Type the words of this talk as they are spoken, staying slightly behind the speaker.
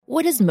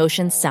What does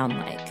motion sound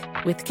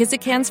like? With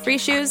Kizik hands-free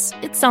shoes,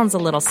 it sounds a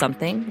little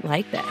something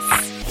like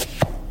this.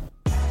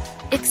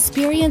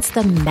 Experience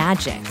the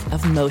magic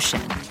of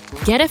motion.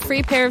 Get a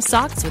free pair of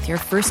socks with your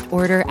first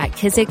order at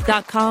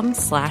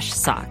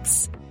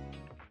kizik.com/socks.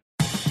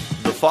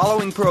 The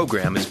following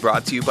program is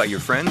brought to you by your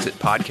friends at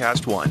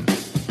Podcast One.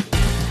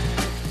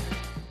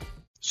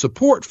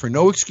 Support for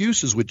No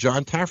Excuses with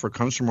John Taffer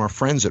comes from our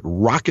friends at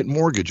Rocket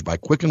Mortgage by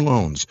Quicken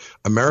Loans,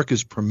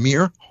 America's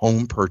premier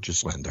home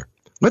purchase lender.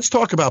 Let's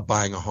talk about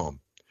buying a home.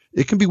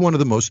 It can be one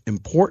of the most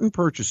important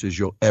purchases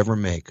you'll ever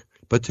make.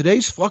 But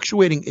today's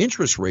fluctuating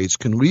interest rates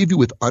can leave you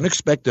with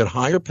unexpected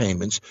higher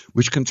payments,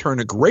 which can turn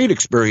a great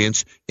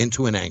experience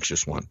into an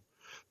anxious one.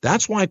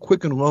 That's why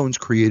Quicken Loans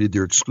created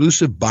their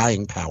exclusive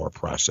buying power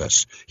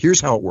process.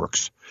 Here's how it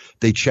works.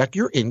 They check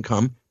your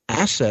income,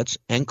 assets,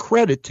 and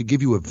credit to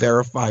give you a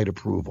verified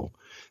approval.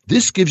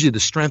 This gives you the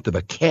strength of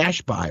a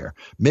cash buyer,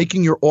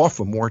 making your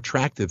offer more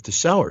attractive to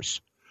sellers.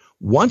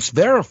 Once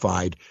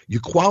verified,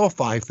 you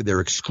qualify for their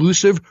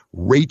exclusive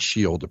Rate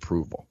Shield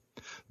approval.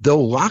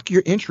 They'll lock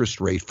your interest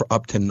rate for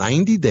up to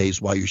 90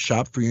 days while you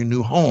shop for your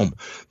new home.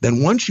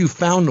 Then once you've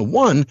found the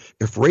one,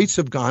 if rates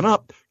have gone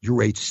up, your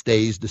rate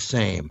stays the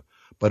same.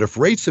 But if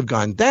rates have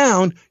gone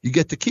down, you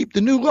get to keep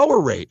the new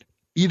lower rate.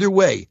 Either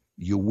way,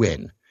 you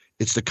win.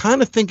 It's the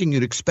kind of thinking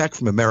you'd expect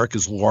from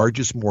America's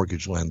largest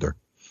mortgage lender.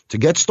 To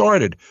get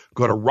started,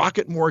 go to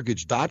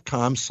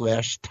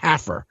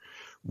rocketmortgage.com/Taffer.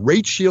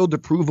 Rate Shield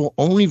approval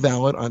only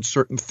valid on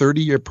certain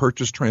 30-year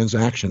purchase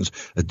transactions.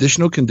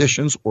 Additional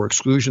conditions or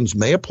exclusions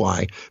may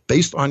apply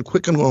based on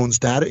Quicken Loans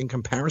data in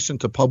comparison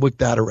to public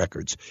data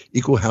records.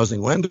 Equal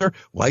housing lender,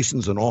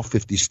 licensed in all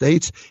 50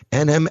 states,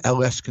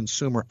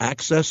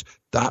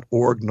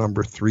 NMLSconsumeraccess.org,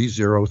 number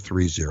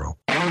 3030.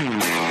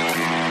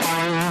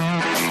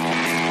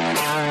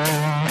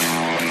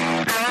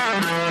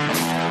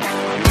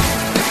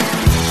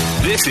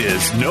 This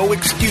is No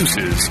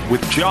Excuses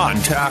with John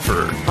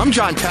Taffer. I'm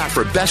John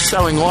Taffer,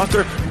 best-selling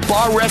author,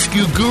 bar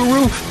rescue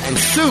guru, and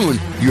soon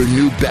your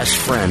new best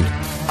friend.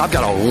 I've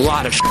got a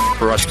lot of shit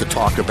for us to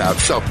talk about,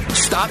 so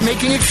stop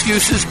making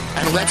excuses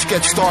and let's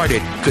get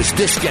started, because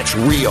this gets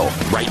real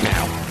right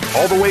now.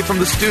 All the way from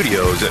the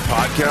studios at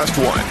Podcast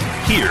One,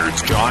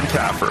 here's John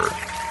Taffer.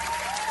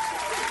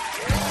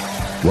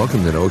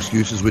 Welcome to No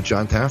Excuses with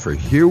John Taffer.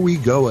 Here we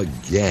go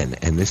again,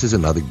 and this is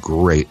another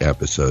great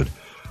episode.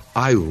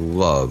 I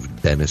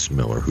love Dennis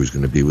Miller, who's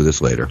going to be with us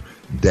later.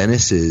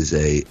 Dennis is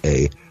a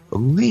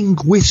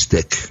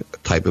linguistic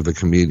type of a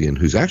comedian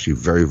who's actually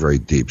very, very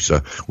deep.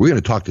 So we're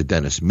going to talk to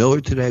Dennis Miller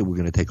today. We're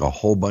going to take a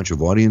whole bunch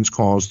of audience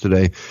calls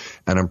today.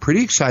 And I'm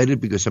pretty excited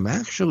because I'm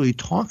actually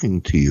talking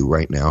to you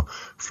right now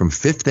from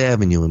Fifth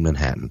Avenue in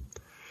Manhattan.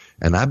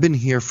 And I've been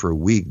here for a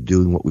week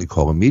doing what we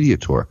call a media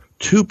tour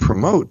to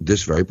promote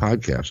this very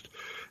podcast.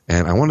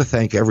 And I want to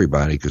thank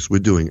everybody because we're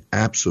doing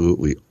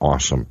absolutely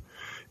awesome.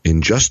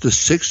 In just the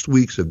 6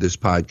 weeks of this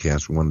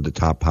podcast, we're one of the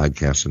top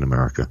podcasts in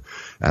America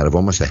out of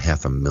almost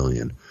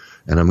 500,000.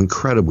 And I'm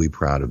incredibly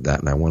proud of that,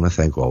 and I want to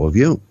thank all of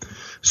you.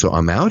 So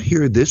I'm out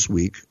here this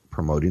week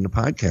promoting the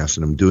podcast,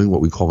 and I'm doing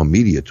what we call a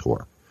media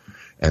tour.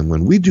 And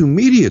when we do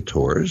media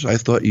tours, I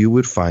thought you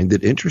would find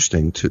it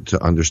interesting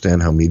to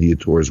understand how media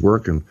tours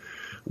work and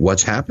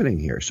what's happening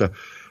here. So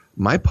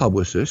my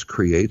publicist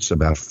creates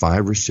about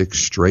 5 or 6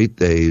 straight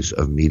days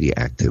of media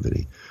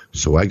activity.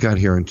 So I got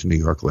here into New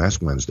York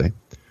last Wednesday.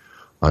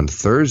 On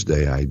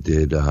Thursday, I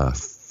did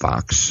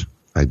Fox.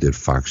 I did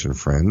Fox and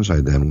Friends.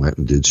 I then went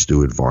and did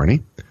Stuart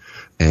Varney,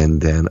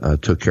 and then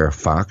took care of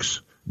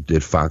Fox,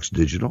 did Fox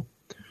Digital.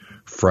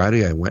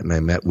 Friday, I went and I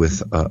met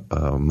with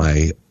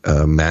my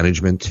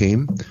management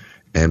team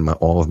and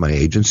all of my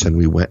agents,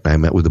 and I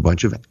met with a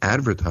bunch of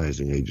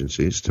advertising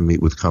agencies to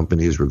meet with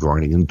companies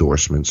regarding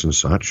endorsements and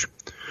such.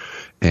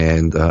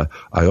 And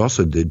I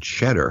also did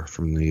Cheddar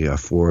from the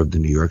floor of the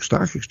New York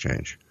Stock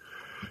Exchange.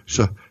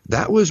 So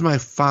that was my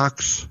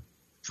Fox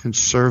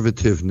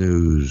conservative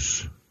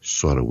news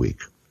sort of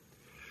week.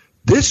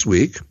 This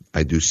week,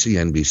 I do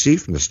CNBC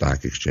from the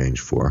Stock Exchange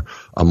floor.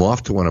 I'm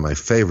off to one of my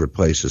favorite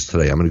places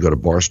today. I'm going to go to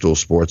Barstool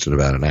Sports in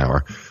about an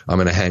hour. I'm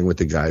going to hang with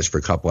the guys for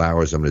a couple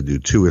hours. I'm going to do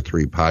 2 or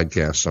 3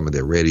 podcasts, some of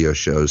their radio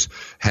shows,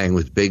 hang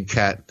with Big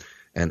Cat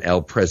and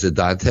El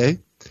Presidente,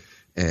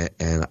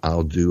 and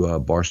I'll do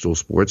Barstool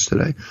Sports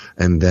today.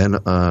 And then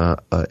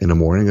in the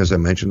morning, as I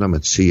mentioned, I'm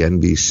at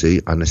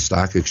CNBC on the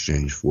Stock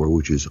Exchange floor,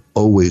 which is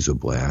always a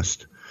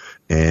blast.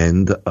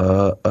 And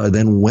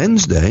then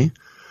Wednesday,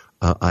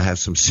 I have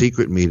some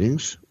secret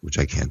meetings, which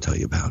I can't tell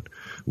you about,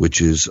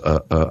 which is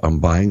I'm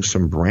buying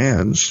some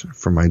brands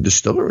for my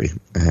distillery.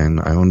 And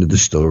I own a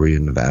distillery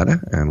in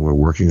Nevada, and we're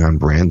working on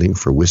branding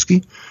for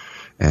whiskey.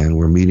 And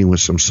we're meeting with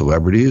some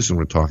celebrities, and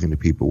we're talking to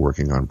people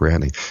working on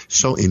branding.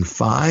 So in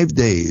 5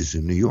 days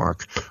in New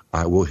York,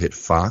 I will hit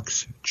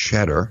Fox,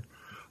 Cheddar,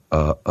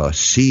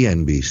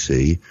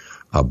 CNBC,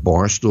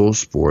 Barstool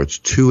Sports,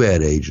 2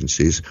 ad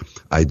agencies.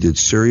 I did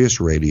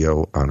Sirius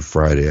Radio on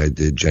Friday. I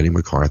did Jenny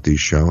McCarthy's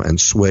show and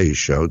Sway's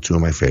show, 2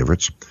 of my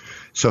favorites.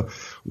 So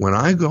when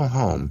I go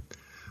home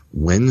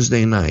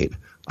Wednesday night,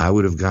 I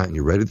would have gotten,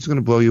 you ready? This is going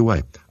to blow you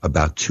away,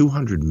 about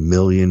 200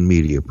 million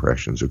media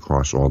impressions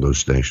across all those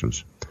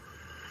stations.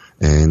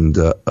 And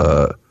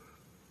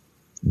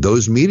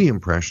those media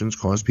impressions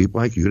cause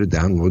people like you to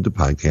download the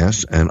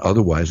podcast and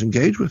otherwise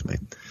engage with me.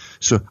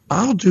 So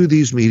I'll do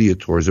these media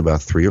tours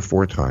about 3 or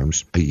 4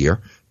 times a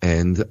year,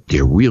 and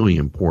they're really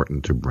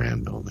important to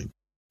brand building.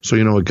 So,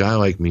 a guy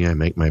like me, I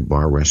make my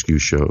bar rescue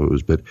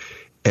shows, but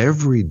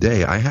every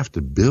day I have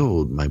to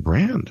build my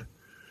brand.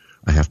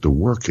 I have to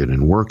work it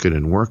and work it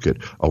and work it.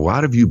 A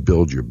lot of you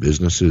build your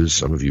businesses.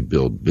 Some of you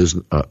build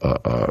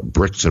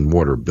bricks and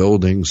mortar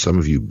buildings. Some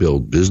of you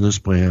build business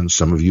plans.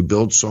 Some of you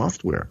build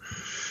software.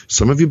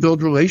 Some of you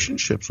build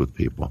relationships with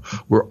people.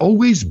 We're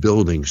always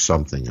building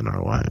something in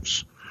our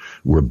lives.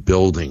 We're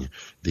building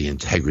the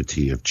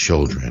integrity of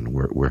children.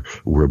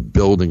 We're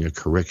building a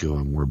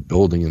curriculum. We're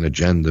building an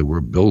agenda. We're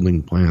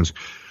building plans.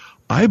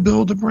 I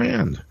build a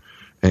brand.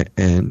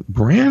 And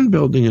brand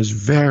building is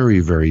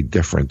very, very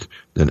different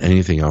than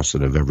anything else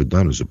that I've ever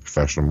done as a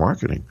professional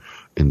marketing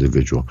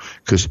individual.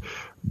 Because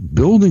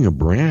building a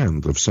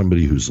brand of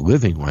somebody who's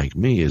living like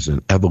me is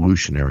an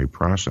evolutionary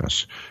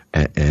process.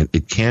 And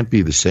it can't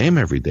be the same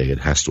every day. It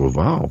has to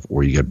evolve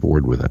or you get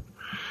bored with it.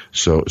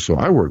 So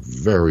I work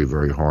very,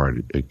 very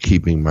hard at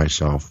keeping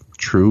myself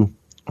true,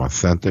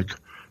 authentic,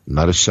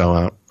 not a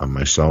sellout. I'm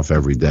myself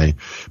every day.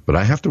 But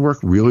I have to work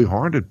really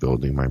hard at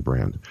building my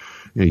brand.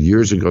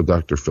 Years ago,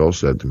 Dr. Phil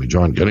said to me,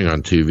 John, getting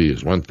on TV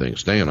is one thing,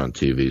 staying on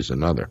TV is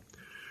another.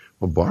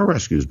 Well, Bar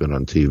Rescue's been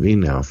on TV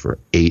now for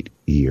 8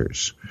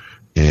 years.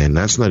 And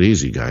that's not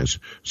easy, guys.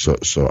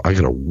 So I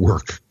got to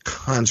work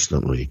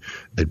constantly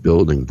at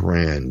building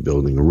brand,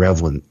 building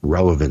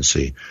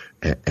relevancy,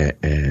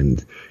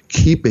 and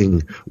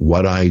keeping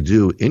what I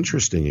do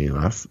interesting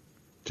enough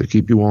to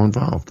keep you all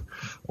involved.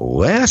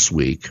 Last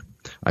week,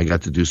 I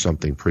got to do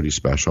something pretty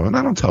special, and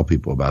I don't tell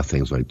people about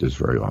things like this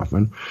very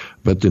often,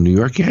 but the New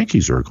York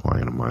Yankees are a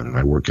client of mine, and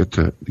I get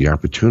the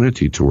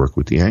opportunity to work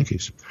with the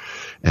Yankees.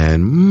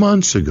 And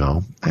months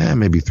ago,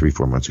 maybe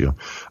 3-4 months ago,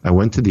 I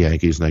went to the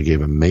Yankees and I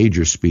gave a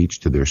major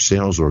speech to their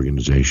sales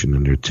organization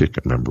and their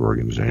ticket member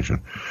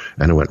organization,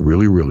 and it went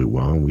really, really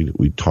well. And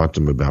we taught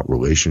them about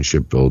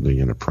relationship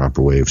building and a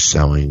proper way of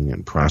selling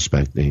and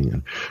prospecting,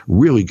 and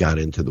really got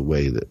into the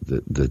way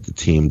that the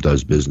team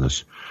does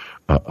business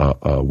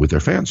with their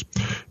fans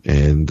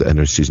and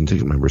their season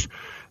ticket members.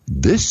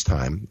 This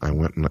time, I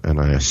went and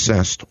I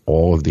assessed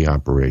all of the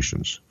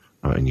operations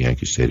in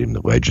Yankee Stadium,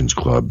 the Legends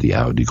Club, the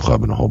Audi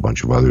Club, and a whole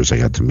bunch of others. I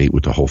got to meet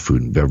with the whole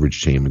food and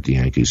beverage team at the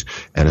Yankees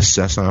and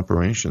assess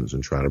operations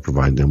and try to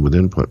provide them with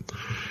input.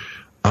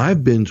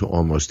 I've been to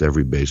almost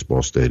every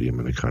baseball stadium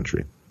in the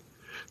country.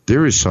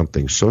 There is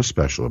something so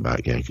special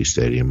about Yankee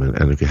Stadium,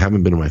 and if you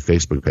haven't been to my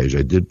Facebook page,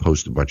 I did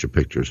post a bunch of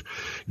pictures.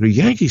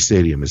 Yankee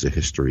Stadium is a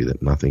history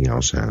that nothing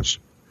else has.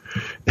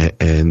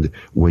 And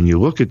when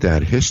you look at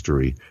that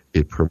history,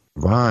 it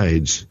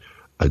provides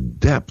a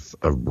depth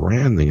of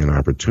branding and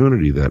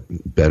opportunity that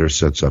better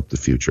sets up the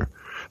future.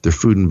 Their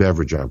food and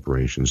beverage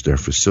operations, their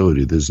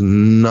facility, there's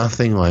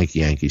nothing like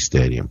Yankee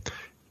Stadium.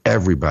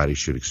 Everybody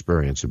should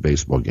experience a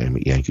baseball game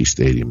at Yankee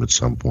Stadium at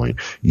some point.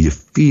 You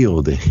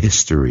feel the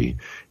history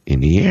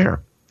in the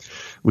air.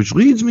 Which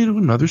leads me to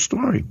another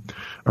story.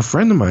 A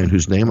friend of mine,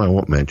 whose name I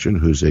won't mention,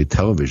 who's a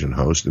television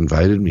host,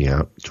 invited me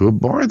out to a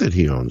bar that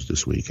he owns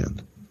this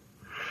weekend.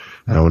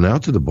 And I went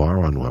out to the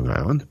bar on Long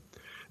Island,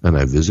 and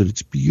I visited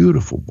its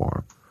beautiful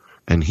bar.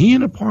 And he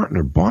and a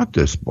partner bought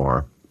this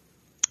bar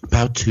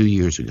about 2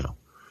 years ago.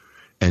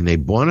 And they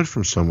bought it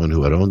from someone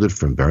who had owned it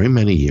for very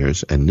many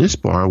years, and this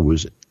bar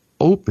was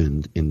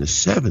opened in the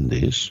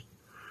 70s,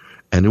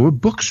 and there were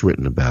books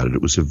written about it.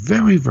 It was a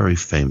very, very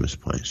famous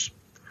place.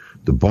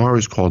 The bar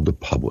is called The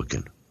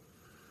Publican.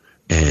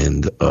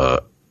 And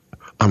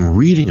I'm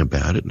reading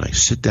about it, and I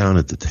sit down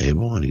at the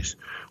table, and he's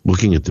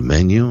looking at the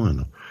menu,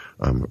 and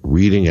I'm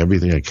reading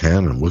everything I can,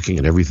 and I'm looking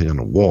at everything on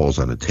the walls,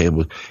 on the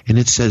table, and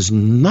it says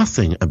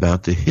nothing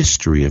about the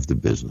history of the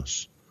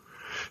business.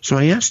 So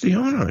I asked the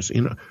owners,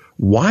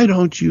 why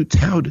don't you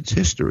tout its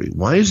history?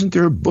 Why isn't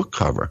there a book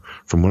cover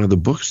from one of the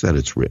books that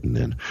it's written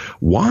in?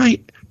 Why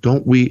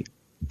don't we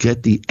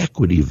get the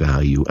equity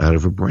value out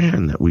of a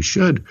brand that we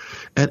should?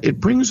 And it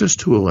brings us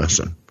to a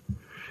lesson.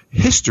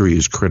 History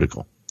is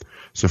critical.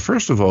 So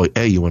first of all,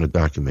 you want to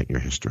document your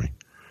history.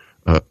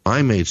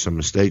 I made some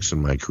mistakes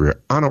in my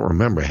career. I don't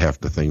remember half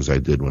the things I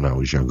did when I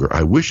was younger.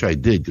 I wish I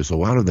did, because a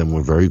lot of them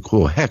were very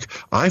cool. Heck,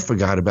 I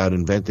forgot about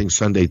inventing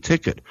Sunday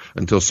Ticket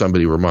until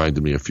somebody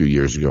reminded me a few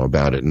years ago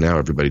about it, and now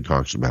everybody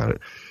talks about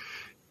it.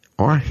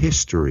 Our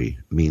history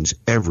means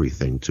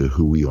everything to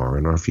who we are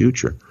in our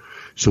future.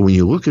 So when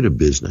you look at a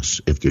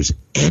business, if there's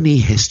any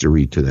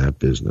history to that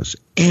business,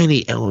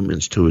 any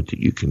elements to it that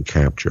you can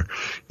capture,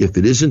 if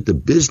it isn't the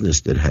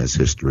business that has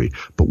history,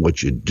 but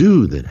what you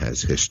do that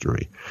has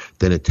history,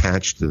 then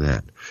attach to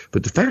that.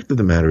 But the fact of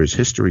the matter is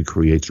history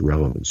creates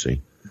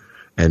relevancy.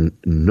 And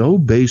no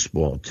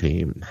baseball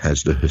team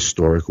has the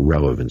historic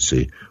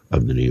relevancy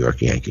of the New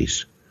York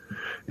Yankees.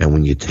 And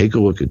when you take a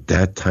look at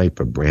that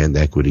type of brand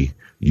equity,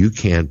 you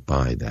can't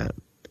buy that.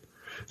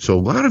 So a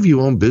lot of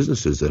you own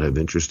businesses that have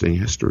interesting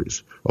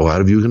histories. A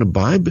lot of you are going to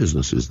buy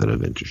businesses that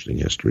have interesting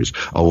histories.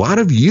 A lot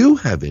of you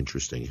have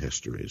interesting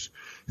histories.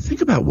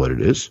 Think about what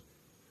it is.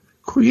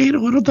 Create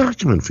a little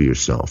document for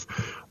yourself.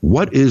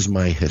 What is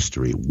my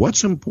history?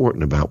 What's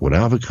important about what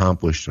I've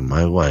accomplished in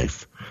my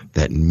life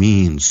that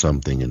means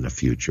something in the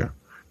future?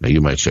 Now, you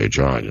might say,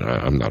 John,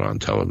 I'm not on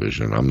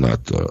television. I'm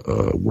not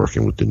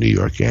working with the New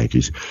York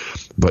Yankees.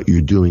 But you're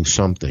doing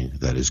something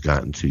that has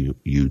gotten to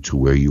you to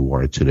where you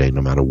are today,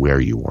 no matter where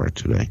you are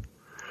today.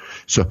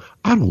 So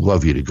I'd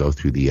love you to go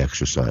through the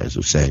exercise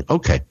of saying,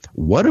 okay,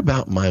 what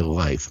about my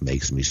life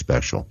makes me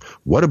special?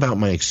 What about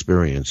my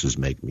experiences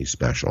make me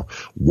special?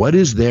 What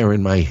is there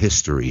in my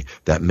history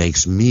that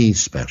makes me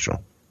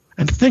special?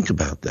 And think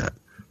about that.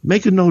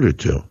 Make a note or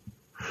two.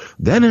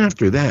 Then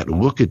after that,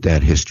 look at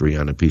that history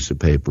on a piece of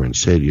paper and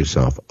say to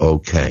yourself,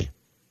 okay,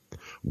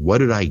 what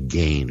did I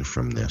gain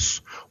from this?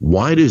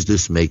 Why does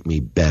this make me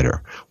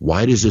better?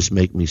 Why does this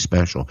make me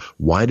special?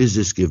 Why does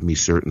this give me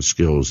certain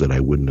skills that I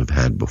wouldn't have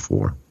had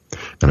before?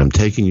 And I'm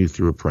taking you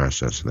through a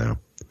process now.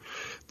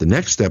 The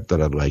next step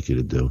that I'd like you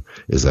to do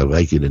is I'd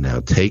like you to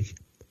now take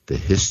the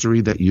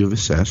history that you've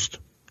assessed,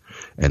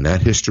 and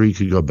that history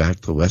could go back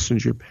to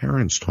lessons your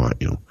parents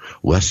taught you,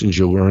 lessons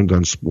you learned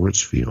on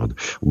sports field,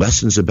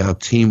 lessons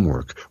about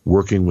teamwork,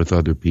 working with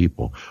other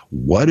people.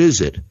 What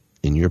is it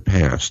in your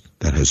past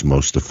that has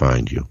most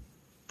defined you?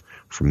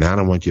 From that,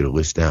 I want you to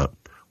list out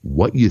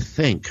what you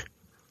think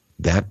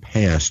that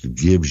past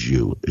gives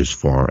you as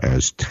far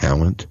as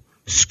talent,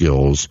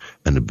 skills,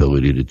 and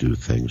ability to do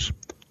things.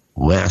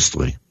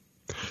 Lastly,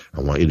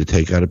 I want you to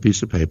take out a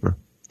piece of paper,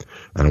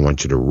 and I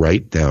want you to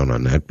write down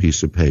on that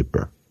piece of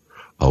paper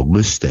a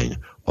listing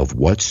of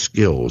what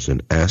skills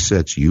and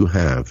assets you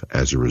have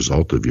as a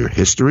result of your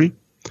history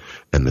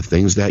and the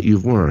things that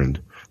you've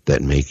learned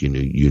that make you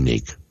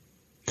unique.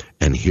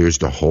 And here's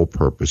the whole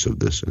purpose of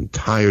this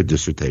entire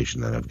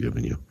dissertation that I've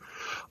given you.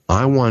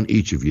 I want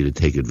each of you to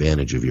take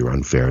advantage of your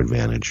unfair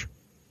advantage.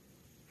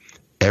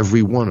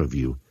 Every one of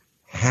you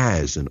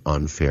has an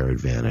unfair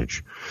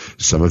advantage.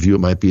 Some of you, it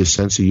might be a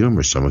sense of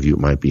humor. Some of you, it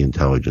might be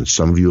intelligence.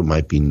 Some of you, it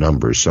might be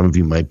numbers. Some of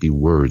you might be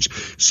words.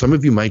 Some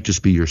of you might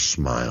just be your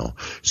smile.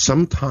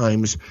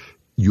 Sometimes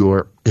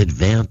your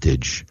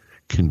advantage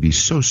can be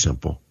so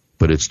simple,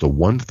 but it's the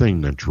one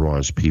thing that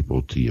draws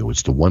people to you.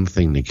 It's the one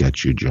thing that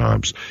gets you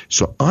jobs.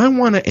 So I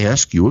want to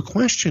ask you a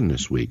question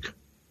this week.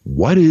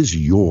 What is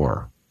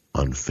your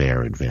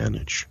unfair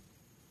advantage?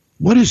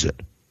 What is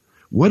it?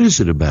 What is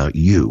it about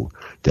you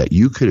that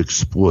you could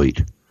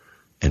exploit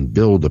and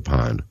build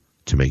upon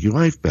to make your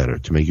life better,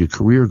 to make your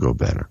career go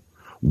better?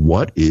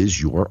 What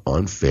is your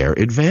unfair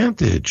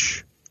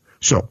advantage?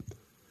 So,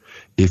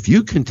 if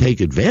you can take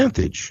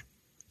advantage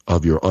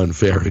of your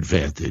unfair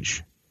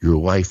advantage, your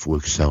life will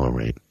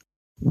accelerate.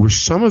 Where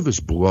some of us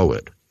blow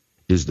it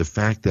is the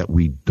fact that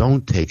we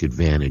don't take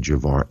advantage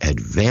of our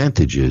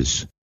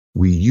advantages.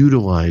 We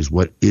utilize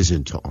what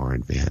isn't to our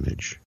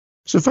advantage.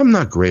 So if I'm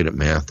not great at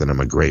math and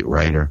I'm a great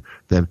writer,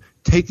 then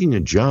taking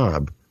a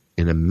job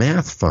in a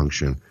math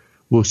function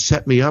will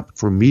set me up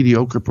for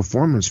mediocre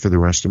performance for the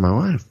rest of my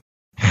life.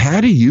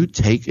 How do you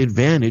take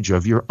advantage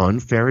of your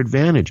unfair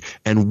advantage?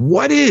 And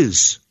what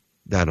is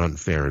that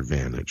unfair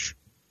advantage?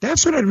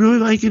 That's what I'd really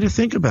like you to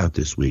think about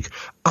this week.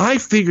 I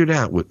figured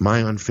out what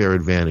my unfair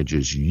advantage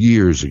is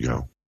years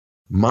ago.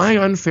 My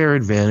unfair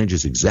advantage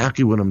is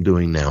exactly what I'm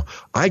doing now.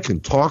 I can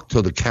talk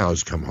till the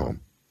cows come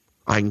home.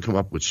 I can come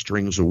up with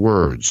strings of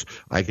words.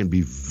 I can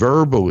be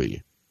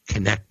verbally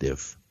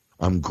connective.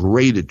 I'm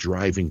great at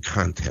driving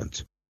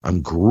content.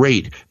 I'm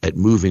great at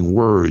moving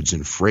words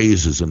and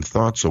phrases and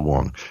thoughts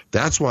along.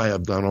 That's why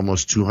I've done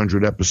almost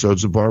 200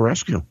 episodes of Bar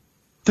Rescue.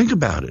 Think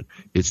about it.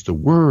 It's the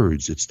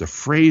words. It's the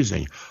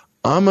phrasing.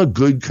 I'm a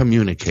good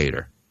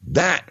communicator.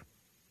 That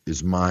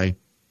is my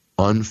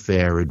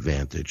unfair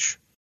advantage.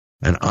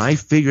 And I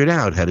figured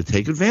out how to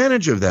take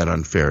advantage of that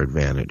unfair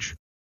advantage.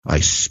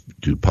 I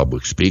do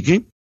public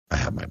speaking. I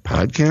have my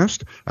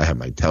podcast. I have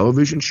my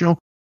television show.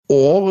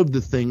 All of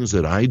the things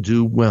that I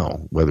do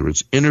well, whether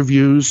it's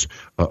interviews,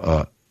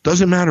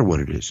 doesn't matter what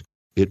it is.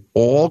 It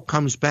all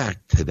comes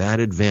back to that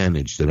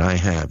advantage that I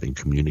have in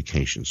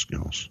communication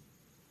skills.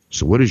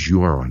 So what is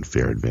your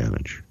unfair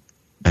advantage?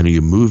 And are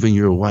you moving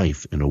your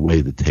life in a way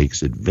that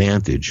takes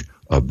advantage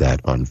of that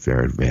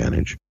unfair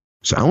advantage?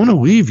 So I want to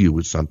leave you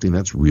with something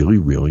that's really,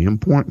 really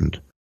important.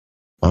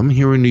 I'm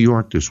here in New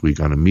York this week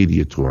on a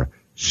media tour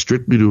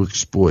strictly to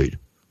exploit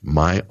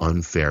my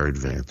unfair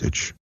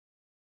advantage.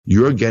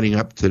 You're getting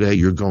up today,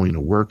 you're going to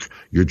work,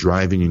 you're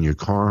driving in your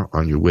car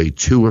on your way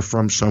to or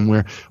from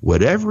somewhere.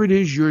 Whatever it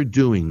is you're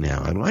doing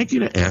now, I'd like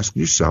you to ask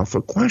yourself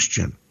a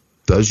question.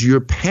 Does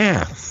your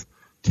path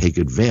take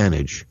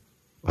advantage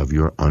of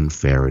your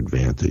unfair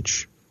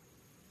advantage?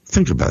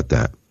 Think about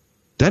that.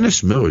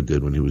 Dennis Miller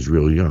did when he was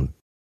really young.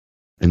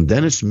 And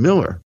Dennis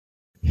Miller,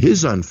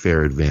 his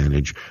unfair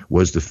advantage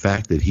was the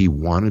fact that he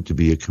wanted to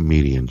be a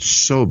comedian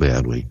so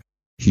badly.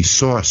 He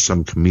saw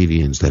some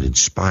comedians that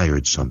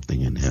inspired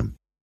something in him.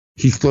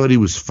 He thought he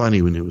was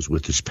funny when he was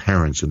with his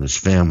parents and his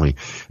family,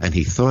 and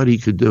he thought he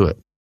could do it.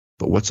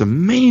 But what's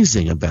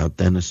amazing about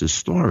Dennis's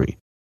story,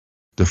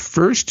 the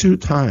first 2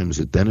 times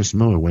that Dennis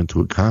Miller went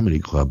to a comedy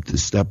club to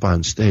step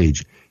on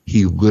stage,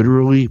 he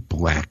literally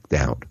blacked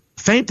out,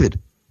 fainted,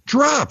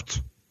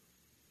 dropped.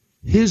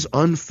 His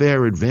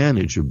unfair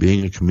advantage of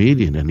being a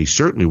comedian, and he's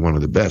certainly one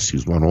of the best,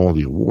 he's won all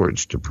the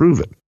awards to prove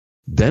it.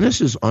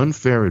 Dennis's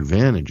unfair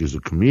advantage as a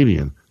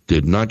comedian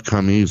did not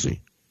come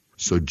easy.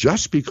 So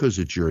just because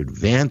it's your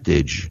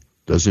advantage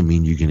doesn't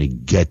mean you're going to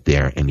get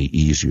there any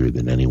easier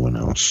than anyone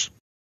else.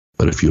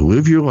 But if you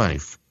live your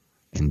life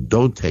and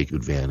don't take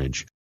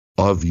advantage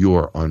of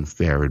your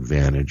unfair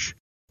advantage,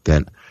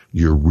 then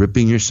you're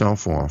ripping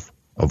yourself off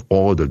of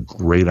all of the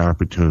great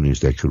opportunities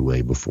that could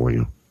lay before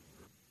you.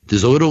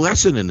 There's a little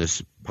lesson in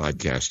this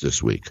podcast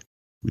this week.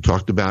 We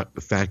talked about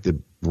the fact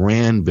that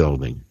brand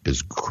building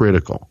is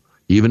critical.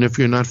 Even if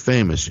you're not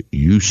famous,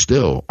 you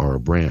still are a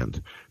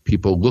brand.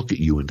 People look at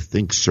you and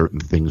think certain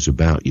things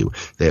about you.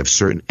 They have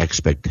certain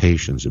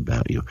expectations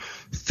about you.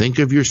 Think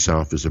of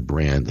yourself as a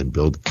brand and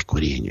build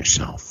equity in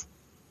yourself.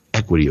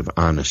 Equity of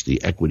honesty,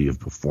 equity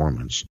of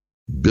performance.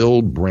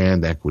 Build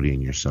brand equity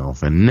in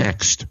yourself. And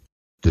next,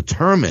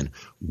 determine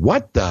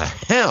what the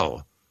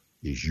hell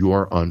is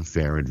your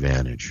unfair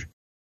advantage.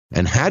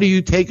 And how do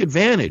you take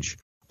advantage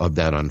of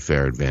that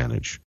unfair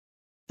advantage?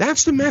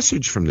 That's the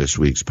message from this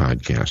week's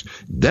podcast.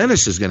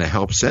 Dennis is going to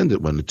help send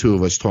it when the two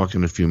of us talk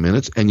in a few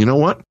minutes. And you know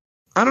what?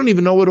 I don't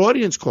even know what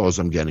audience calls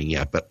I'm getting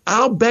yet, but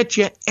I'll bet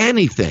you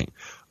anything.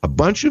 A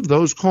bunch of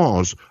those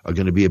calls are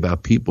going to be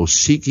about people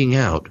seeking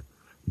out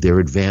their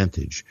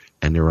advantage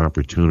and their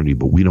opportunity,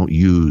 but we don't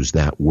use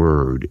that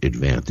word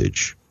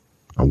advantage.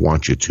 I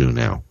want you to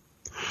now.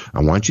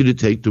 I want you to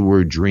take the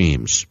word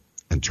dreams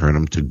and turn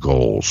them to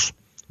goals.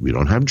 We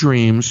don't have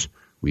dreams,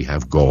 we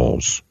have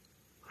goals.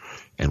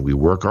 And we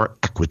work our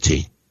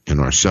equity in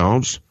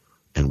ourselves,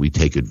 and we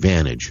take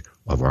advantage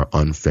of our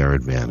unfair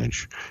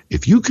advantage.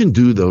 If you can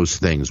do those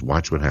things,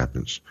 watch what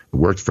happens. It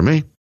worked for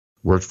me,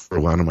 worked for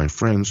a lot of my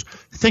friends.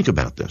 Think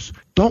about this.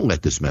 Don't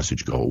let this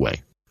message go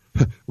away.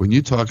 When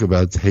you talk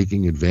about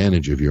taking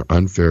advantage of your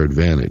unfair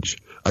advantage,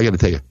 I got to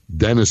tell you,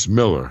 Dennis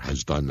Miller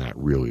has done that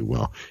really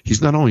well.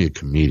 He's not only a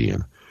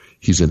comedian,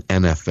 he's an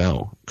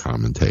NFL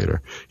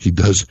commentator. He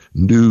does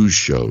news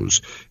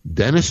shows.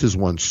 Dennis has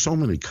won so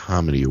many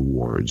comedy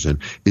awards and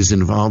is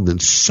involved in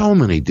so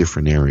many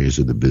different areas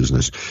of the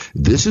business.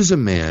 This is a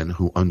man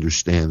who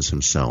understands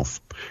himself.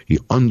 He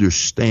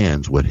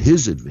understands what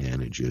his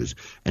advantage is,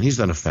 and he's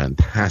done a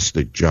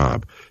fantastic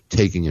job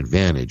taking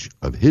advantage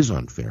of his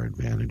unfair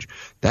advantage.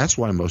 That's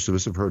why most of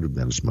us have heard of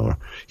Dennis Miller.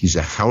 He's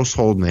a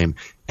household name,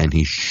 and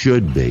he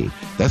should be.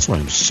 That's why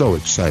I'm so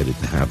excited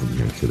to have him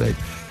here today.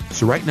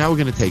 So right now we're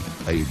going to take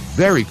a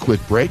very quick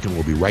break, and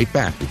we'll be right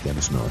back with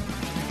Dennis Miller.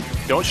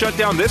 Don't shut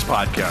down this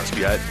podcast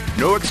yet.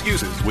 No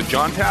Excuses with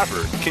John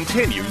Taffer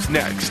continues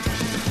next.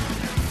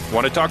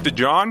 Want to talk to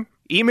John?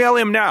 Email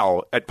him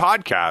now at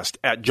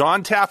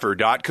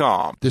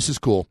podcast@johntaffer.com. This is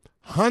cool.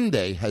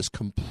 Hyundai has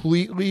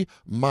completely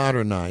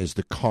modernized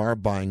the car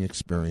buying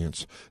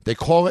experience. They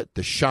call it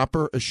the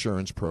Shopper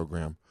Assurance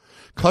Program.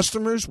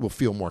 Customers will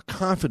feel more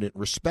confident,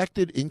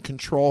 respected, in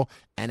control,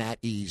 and at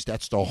ease.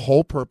 That's the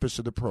whole purpose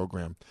of the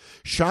program.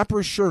 Shopper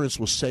Assurance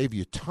will save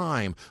you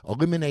time,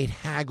 eliminate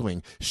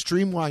haggling,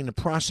 streamline the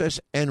process,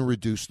 and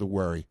reduce the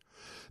worry.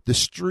 The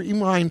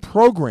streamlined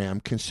program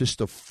consists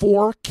of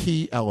 4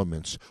 key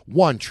elements.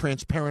 1,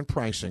 transparent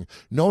pricing.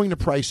 Knowing the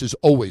price is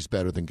always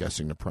better than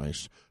guessing the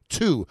price.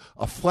 2,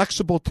 a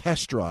flexible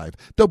test drive.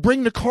 They'll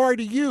bring the car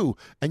to you,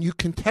 and you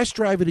can test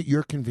drive it at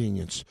your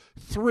convenience.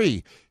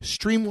 3,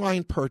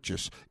 streamlined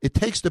purchase. It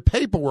takes the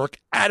paperwork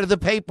out of the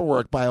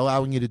paperwork by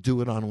allowing you to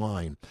do it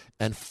online.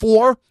 And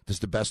 4, this is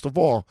the best of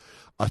all,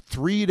 a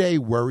 3-day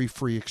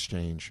worry-free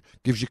exchange.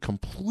 Gives you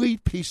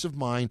complete peace of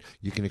mind.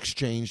 You can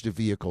exchange the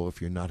vehicle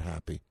if you're not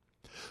happy.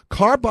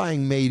 Car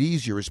buying made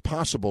easier is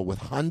possible with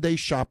Hyundai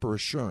Shopper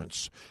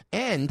Assurance.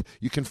 And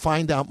you can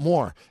find out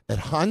more at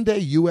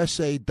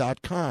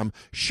HyundaiUSA.com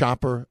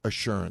Shopper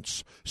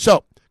Assurance.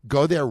 So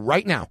go there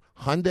right now,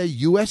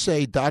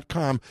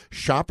 HyundaiUSA.com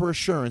Shopper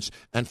Assurance,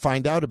 and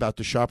find out about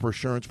the Shopper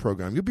Assurance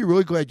Program. You'll be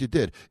really glad you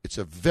did. It's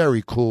a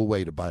very cool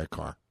way to buy a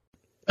car.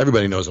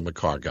 Everybody knows I'm a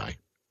car guy.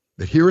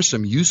 But here are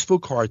some useful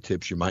car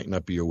tips you might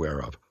not be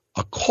aware of.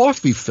 A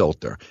coffee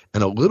filter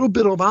and a little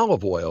bit of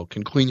olive oil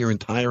can clean your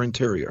entire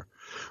interior.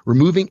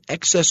 Removing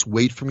excess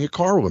weight from your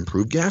car will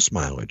improve gas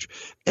mileage.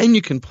 And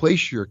you can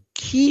place your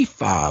key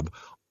fob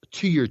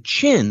to your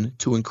chin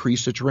to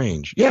increase its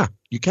range. Yeah,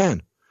 you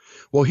can.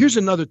 Well, here's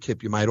another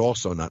tip you might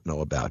also not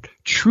know about.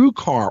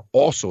 TrueCar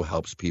also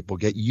helps people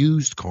get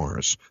used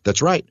cars.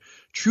 That's right.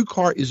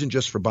 TrueCar isn't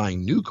just for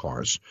buying new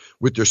cars.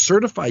 With their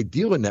certified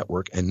dealer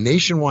network and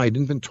nationwide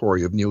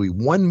inventory of nearly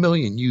 1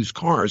 million used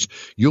cars,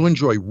 you'll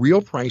enjoy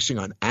real pricing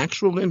on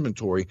actual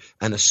inventory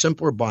and a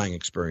simpler buying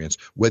experience,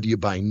 whether you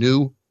buy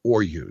new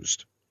or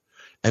used.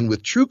 And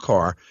with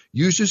TrueCar,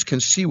 users can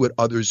see what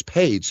others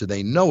paid so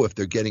they know if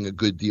they're getting a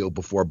good deal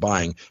before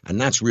buying,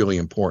 and that's really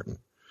important.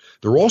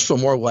 They're also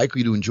more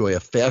likely to enjoy a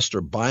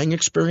faster buying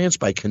experience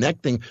by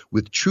connecting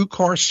with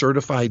TrueCar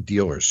certified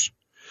dealers.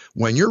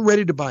 When you're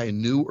ready to buy a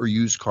new or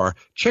used car,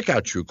 check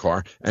out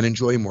TrueCar and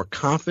enjoy a more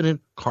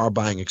confident car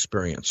buying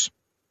experience.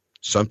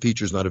 Some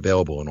features not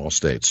available in all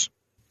states.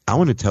 I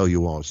want to tell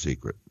you all a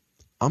secret.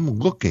 I'm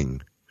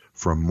looking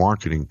for a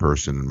marketing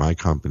person in my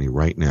company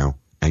right now.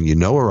 And you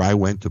know where I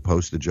went to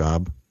post a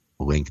job?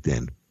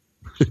 LinkedIn.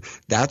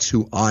 That's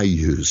who I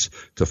use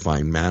to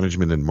find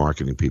management and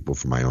marketing people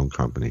for my own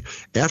company.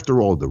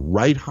 After all, the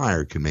right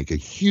hire can make a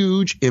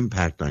huge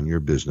impact on your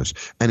business.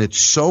 And it's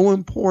so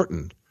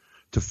important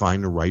to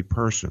find the right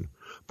person.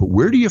 But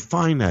where do you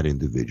find that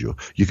individual?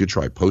 You could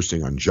try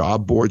posting on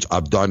job boards.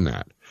 I've done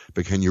that.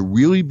 But can you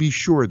really be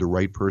sure the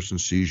right person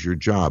sees your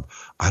job?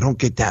 I don't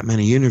get that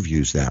many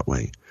interviews that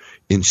way.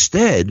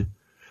 Instead,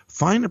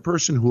 find a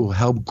person who will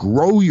help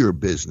grow your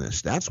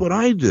business. That's what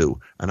I do,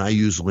 and I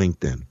use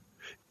LinkedIn.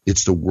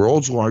 It's the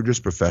world's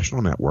largest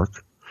professional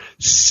network.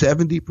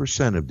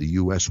 70% of the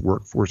U.S.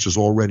 workforce is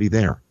already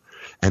there.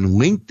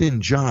 And LinkedIn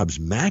Jobs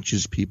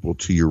matches people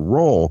to your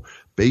role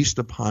based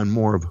upon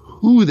more of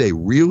who they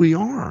really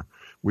are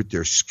with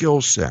their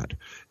skill set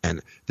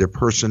and their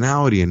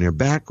personality and their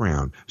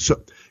background.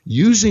 So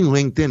using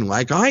LinkedIn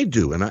like I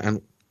do,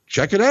 and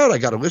check it out, I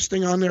got a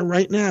listing on there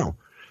right now.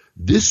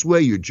 This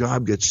way your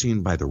job gets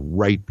seen by the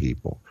right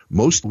people.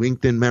 Most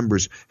LinkedIn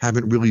members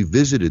haven't really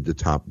visited the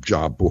top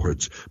job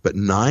boards, but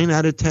 9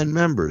 out of 10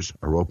 members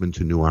are open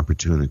to new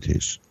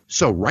opportunities.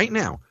 So right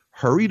now,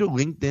 hurry to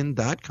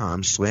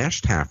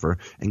linkedin.com/Taffer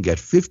and get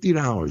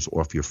 $50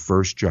 off your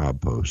first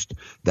job post.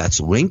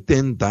 That's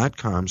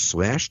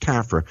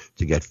linkedin.com/Taffer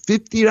to get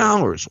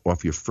 $50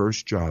 off your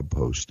first job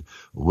post.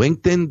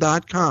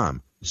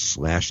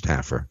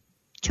 linkedin.com/Taffer.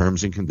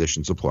 Terms and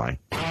conditions apply.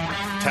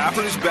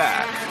 Taffer's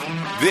back.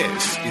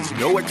 This is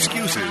No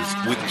Excuses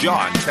with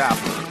John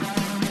Taffer.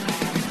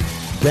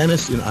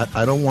 Dennis,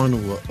 I don't want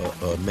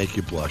to make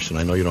you blush, and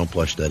I know you don't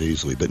blush that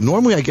easily, but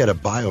normally I get a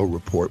bio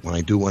report when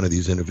I do one of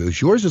these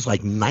interviews. Yours is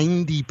like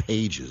 90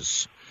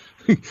 pages,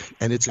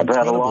 and it's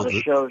incredible. I've had a lot of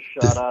shows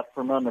shot out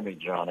from under me,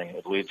 Johnny.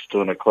 It leads to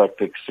an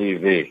eclectic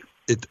CV.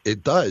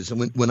 It does.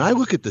 And when I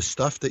look at the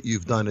stuff that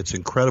you've done, it's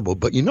incredible.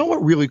 But you know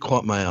what really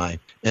caught my eye?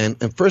 And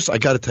first, I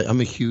got to tell you, I'm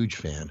a huge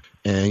fan.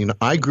 And,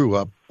 I grew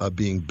up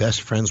being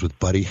best friends with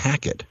Buddy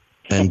Hackett.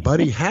 And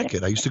Buddy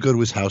Hackett, I used to go to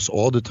his house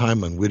all the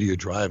time on Whittier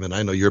Drive, and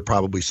I know you're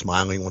probably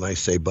smiling when I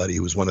say Buddy. He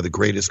was one of the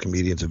greatest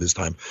comedians of his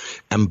time.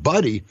 And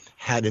Buddy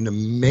had an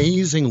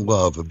amazing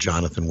love of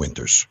Jonathan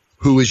Winters,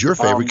 who is your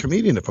favorite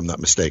comedian, if I'm not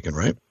mistaken,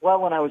 right? Well,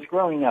 when I was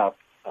growing up,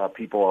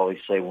 people always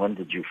say, when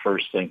did you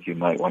first think you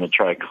might want to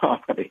try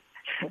comedy?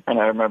 And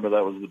I remember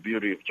that was the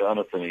beauty of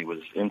Jonathan. He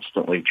was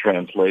instantly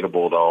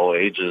translatable to all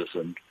ages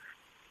and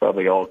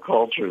probably all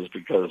cultures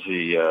because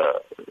he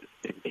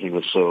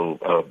was so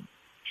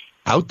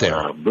out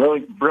there,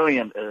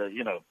 brilliant,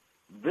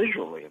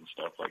 visually and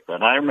stuff like that.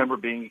 And I remember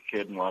being a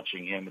kid and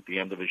watching him at the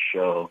end of his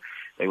show.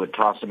 They would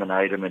toss him an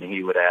item and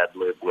he would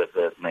ad-lib with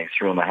it, and they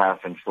threw him a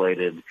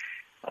half-inflated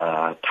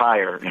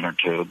tire inner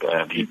tube,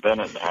 and he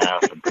bent it in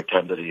half and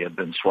pretended he had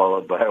been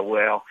swallowed by a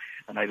whale.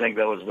 And I think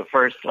that was the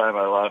first time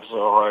I laughed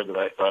so hard that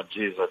I thought,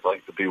 geez, I'd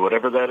like to be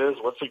whatever that is.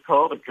 What's it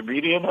called? A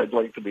comedian? I'd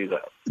like to be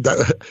that.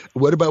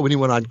 What about when he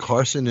went on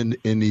Carson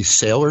in the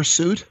sailor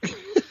suit?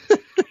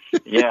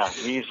 Yeah,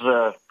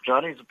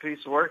 Johnny's a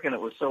piece of work, and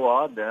it was so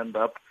odd to end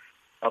up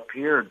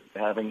here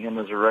having him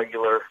as a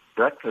regular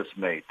breakfast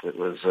mate. It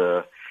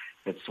was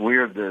it's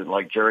weird that,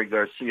 like Jerry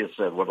Garcia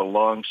said, what a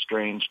long,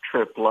 strange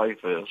trip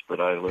life is. But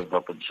I lived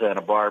up in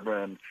Santa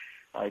Barbara, and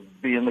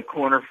I'd be in the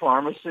corner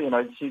pharmacy, and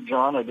I'd see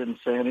John. I didn't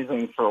say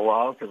anything for a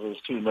while because I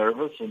was too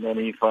nervous, and then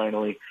he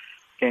finally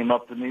came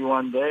up to me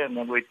one day, and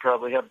then we'd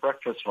probably have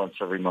breakfast once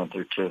every month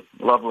or two.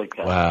 Lovely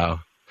guy. Wow.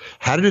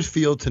 How did it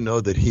feel to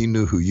know that he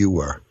knew who you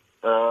were?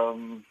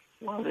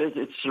 Well,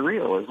 it's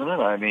surreal, isn't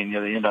it? I mean,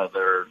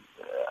 they're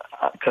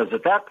because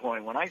at that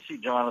point, when I see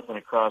Jonathan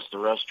across the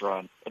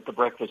restaurant at the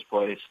breakfast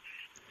place,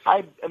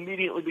 I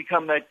immediately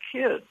become that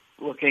kid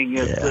looking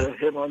at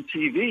him on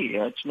TV.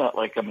 It's not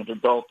like I'm an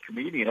adult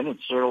comedian.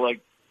 It's sort of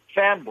like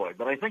fanboy,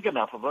 but I think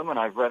enough of him, and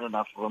I've read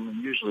enough of him,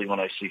 and usually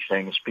when I see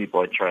famous people,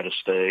 I try to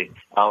stay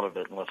out of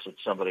it unless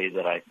it's somebody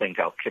that I think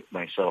I'll kick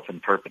myself in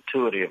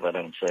perpetuity if I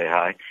don't say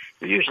hi.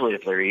 But usually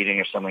if they're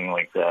eating or something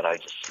like that, I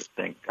just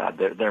think, God,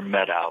 they're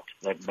met out.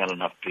 They've met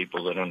enough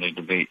people. They don't need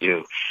to meet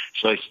you.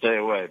 So I stay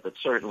away. But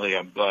certainly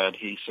I'm glad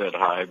he said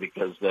hi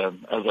because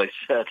then, as I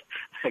said,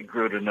 I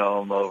grew to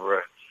know him over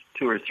a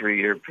 2 or 3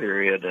 year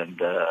period, and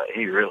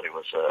he really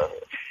was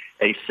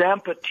a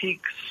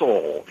sympathetic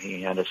soul.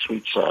 He had a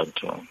sweet side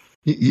to him.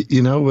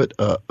 You know what?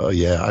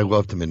 I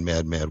loved him in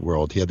Mad, Mad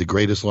World. He had the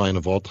greatest line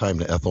of all time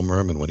to Ethel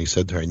Merman when he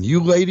said to her, "And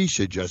you ladies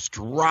should just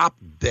drop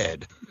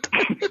dead."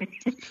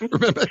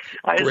 Remember?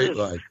 Great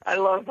line. I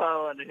love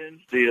how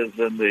unhinged he is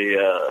in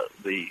the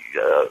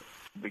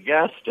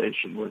gas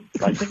station with,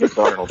 I think it's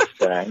Arnold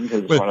Stang,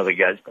 who's one of the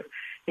guys. But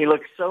he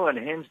looks so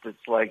unhinged.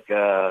 It's like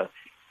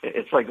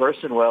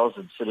Orson Welles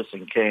in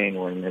Citizen Kane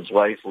when his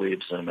wife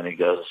leaves him and he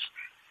goes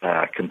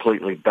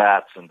completely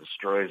bats and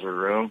destroys her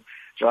room.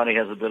 Johnny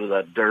has a bit of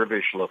that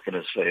dervish look in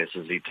his face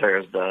as he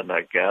tears down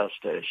that gas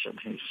station.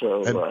 He's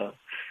so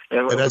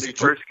And as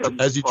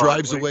he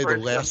drives away, the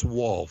last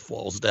wall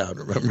falls down,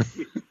 remember?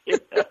 Yeah.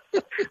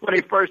 When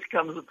he first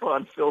comes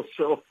upon Phil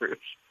Silvers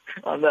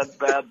on that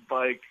bad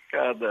bike,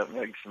 God, that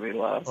makes me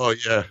laugh. Oh,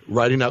 yeah,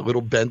 riding that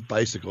little bent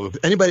bicycle. If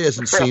anybody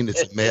hasn't seen it,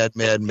 it's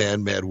a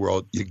mad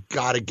world. You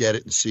got to get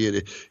it and see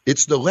it.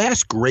 It's the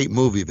last great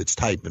movie of its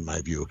type, in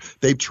my view.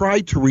 They've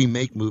tried to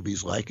remake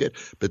movies like it,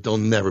 but there'll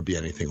never be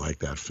anything like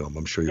that film.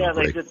 I'm sure you'll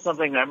agree. Yeah, they did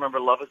something. I remember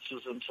Lovitz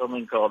was in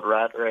something called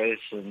Rat Race,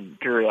 and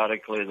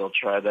periodically they'll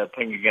try that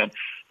thing again.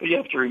 But you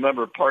have to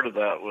remember part of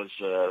that was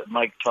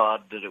Mike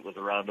Todd did it with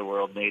Around the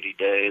World in 80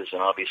 Days,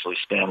 and obviously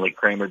Stanley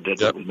Kramer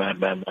did it with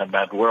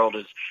Mad World.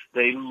 Is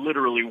they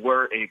literally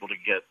were able to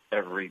get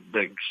every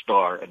big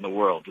star in the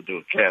world to do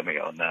a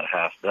cameo in that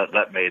half.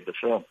 That made the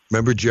film.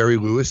 Remember Jerry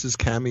Lewis's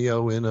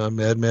cameo in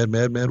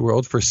Mad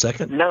World for a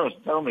second? No,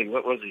 tell me,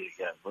 what was he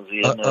again? Was he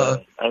in?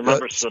 I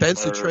remember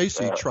Spencer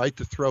Tracy tried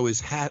to throw his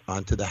hat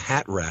onto the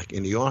hat rack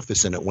in the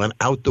office, and it went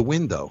out the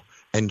window.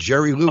 And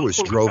Jerry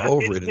Lewis drove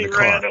over it in the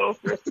car.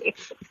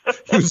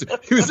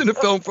 He was in the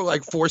film for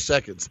like 4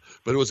 seconds,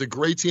 but it was a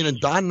great scene. And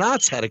Don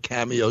Knotts had a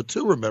cameo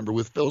too. Remember,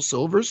 with Phil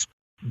Silvers?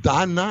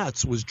 Don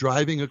Knotts was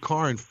driving a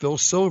car, and Phil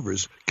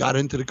Silvers got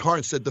into the car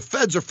and said, "The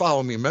feds are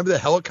following me." Remember the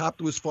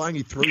helicopter was flying?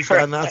 He threw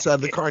Don Knotts out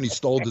of the car, and he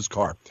stole his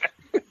car.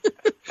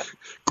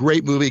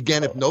 Great movie.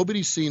 Again, if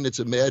nobody's seen It's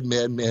a Mad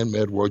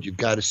World, you've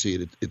got to see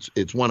it.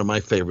 It's one of my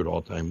favorite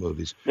all-time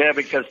movies. Yeah,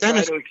 because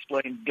trying to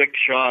explain Dick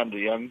Shawn to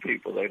young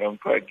people, they don't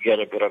quite get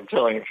it. But I'm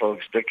telling you,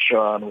 folks, Dick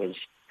Shawn was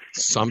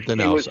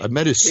something else. I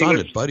met his son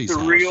at Buddy's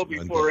house. Surreal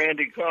before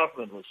Andy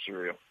Kaufman was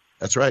surreal.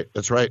 That's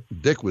right.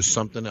 Dick was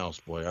something else,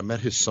 boy. I met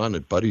his son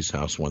at Buddy's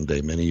house one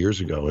day many years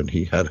ago, and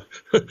he had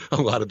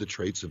a lot of the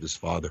traits of his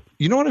father.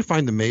 You know what I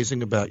find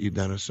amazing about you,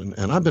 Dennis? And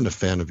I've been a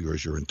fan of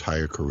yours your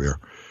entire career.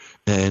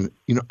 And,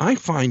 I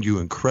find you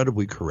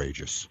incredibly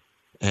courageous.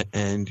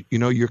 And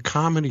your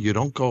comedy, you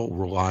don't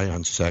rely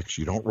on sex.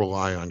 You don't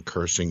rely on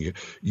cursing.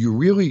 You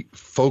really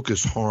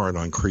focus hard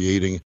on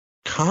creating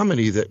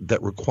comedy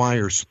that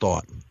requires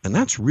thought. And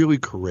that's really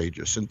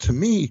courageous. And to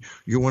me,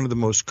 you're one of the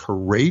most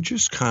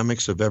courageous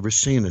comics I've ever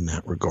seen in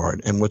that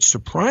regard. And what's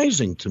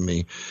surprising to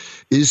me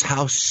is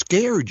how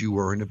scared you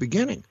were in the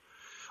beginning.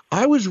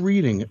 I was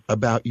reading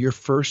about your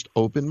first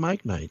open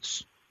mic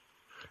nights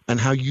and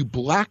how you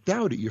blacked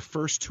out at your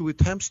first 2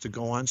 attempts to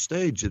go on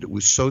stage, that it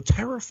was so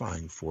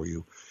terrifying for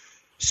you.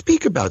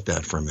 Speak about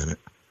that for a minute.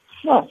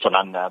 Well, it's an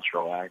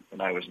unnatural act,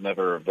 and I was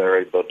never a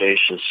very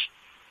bodacious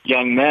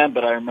young man,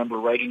 but I remember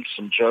writing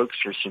some jokes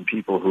for some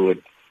people who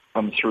had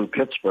come through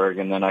Pittsburgh,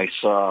 and then I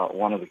saw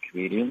one of the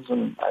comedians,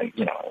 and I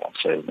won't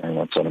say his name,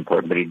 that's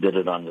unimportant, but he did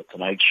it on The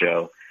Tonight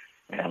Show,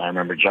 and I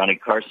remember Johnny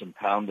Carson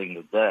pounding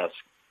the desk,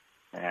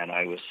 and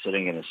I was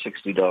sitting in a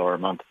 $60 a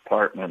month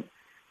apartment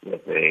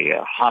with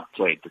a hot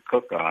plate to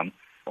cook on,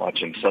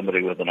 watching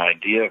somebody with an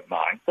idea of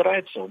mine that I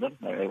had sold him.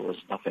 It was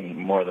nothing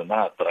more than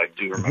that, but I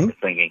do remember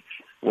thinking,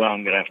 well,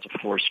 I'm going to have to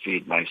force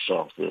feed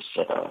myself this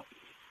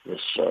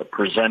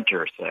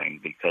presenter thing,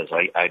 because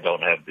I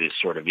don't have this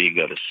sort of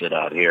ego to sit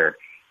out here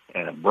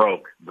and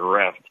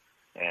bereft,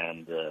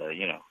 and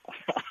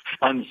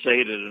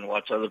unsated and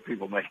watch other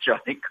people make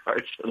Johnny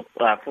Carson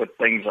laugh with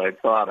things I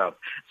thought of.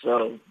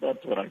 So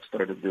that's when I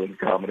started doing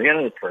comedy.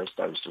 And at first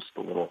I was just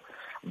a little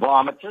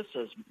vomitous,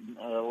 as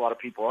a lot of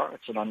people are.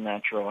 It's an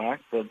unnatural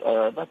act, but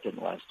that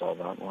didn't last all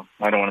that long.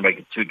 I don't want to make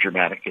it too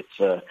dramatic.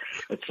 It's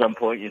at some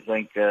point you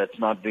think it's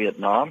not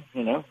Vietnam,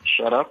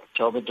 shut up,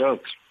 tell the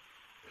jokes.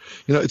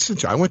 It's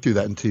interesting. I went through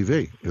that in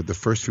TV. The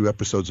first few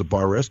episodes of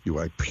Bar Rescue,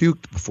 I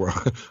puked before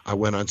I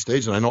went on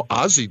stage, and I know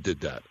Ozzy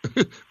did that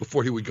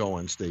before he would go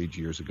on stage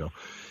years ago.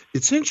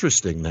 It's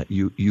interesting that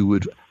you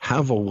would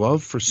have a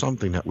love for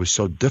something that was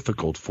so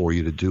difficult for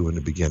you to do in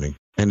the beginning,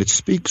 and it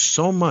speaks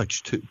so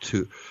much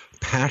to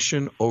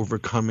passion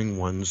overcoming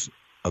one's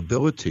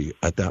ability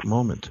at that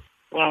moment.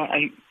 Well,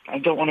 I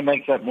don't want to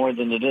make that more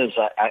than it is.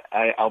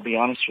 I'll be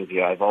honest with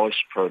you. I've always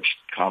approached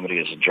comedy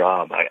as a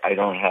job. I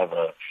don't have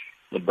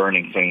the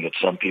burning thing that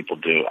some people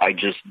do. I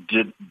just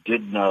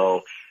did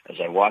know, as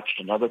I watched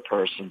another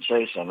person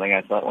say something,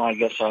 I thought, well, I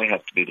guess I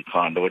have to be the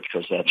conduit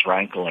because that's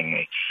rankling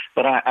me.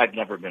 But I've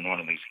never been one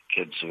of these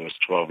kids who was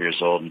 12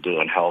 years old and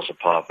doing Hell's a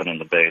Poppin' in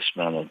the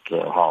basement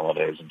at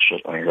holidays and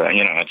shit like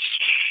that.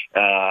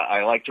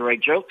 I like to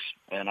write jokes,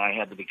 and I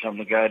had to become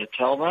the guy to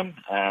tell them.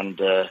 And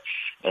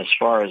as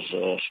far as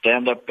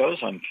stand-up goes,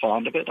 I'm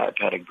fond of it. I've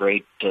had a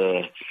great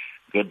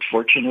good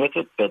fortune with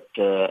it, but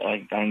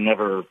I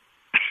never...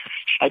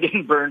 I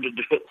didn't burn to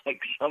do it like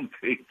some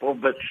people,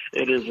 but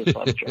it is a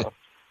fun job.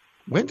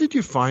 When did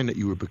you find that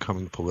you were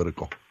becoming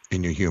political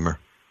in your humor?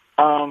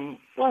 Well,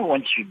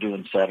 once you're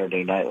doing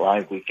Saturday Night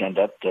Live Weekend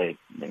Update,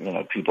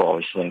 people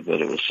always think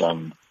that it was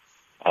some,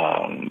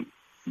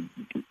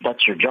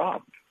 that's your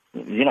job.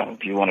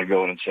 If you want to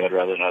go in and say, I'd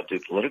rather not do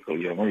political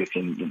humor,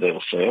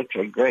 they'll say,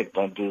 okay, great,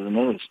 don't do the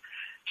news.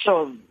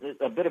 So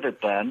a bit of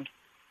it then,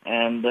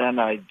 and then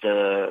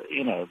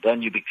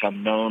then you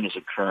become known as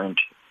a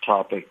current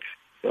topic,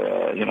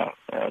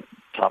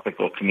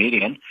 topical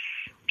comedian.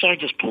 So I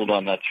just pulled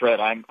on that thread.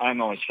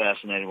 I'm always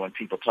fascinated when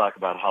people talk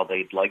about how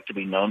they'd like to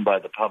be known by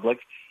the public.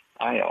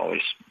 I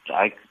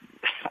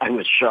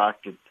was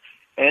shocked that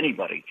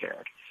anybody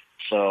cared.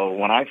 So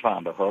when I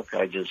found a hook,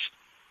 I just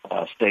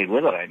stayed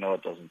with it. I know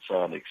it doesn't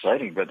sound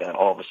exciting, but then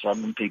all of a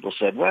sudden people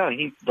said, well,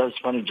 he does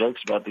funny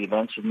jokes about the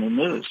events in the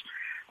news.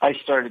 I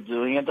started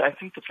doing it. I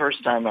think the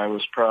first time I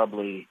was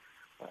probably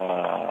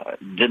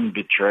didn't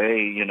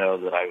betray,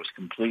 that I was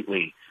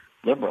completely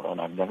liberal, and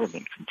I've never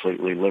been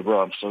completely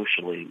liberal. I'm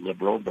socially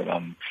liberal, but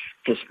I'm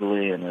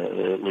fiscally, and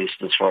at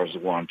least as far as the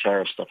war on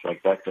tariff, stuff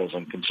like that goes,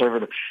 I'm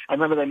conservative. I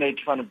remember they made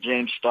fun of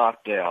James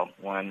Stockdale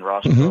when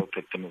Ross Perot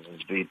picked him as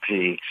his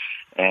VP,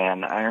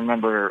 and I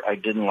remember I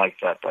didn't like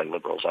that by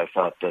liberals. I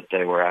thought that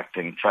they were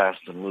acting fast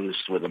and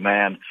loose with a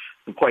man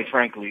who, quite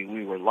frankly,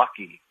 we were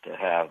lucky to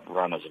have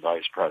run as a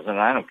vice president.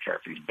 I don't care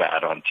if he's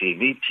bad on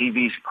TV.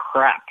 TV's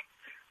crap.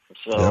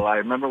 So I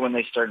remember when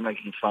they started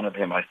making fun of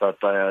him, I thought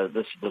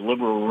the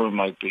liberal room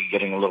might be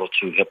getting a little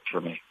too hip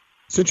for me.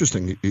 It's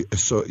interesting.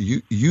 So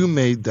you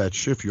made that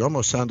shift. You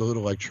almost sound a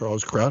little like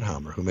Charles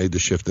Krauthammer, who made the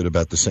shift at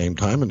about the same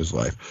time in his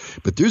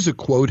life. But there's a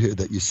quote here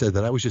that you said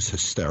that I was just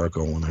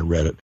hysterical when I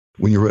read it.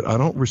 When you wrote, I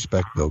don't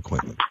respect Bill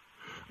Clinton.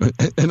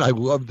 And I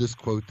love this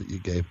quote that you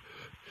gave.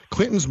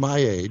 Clinton's my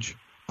age.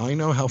 I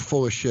know how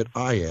full of shit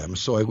I am.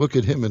 So I look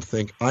at him and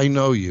think, I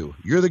know you.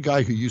 You're the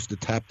guy who used to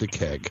tap the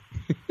keg.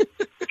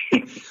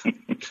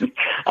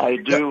 I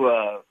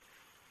do.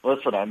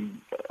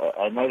 Listen,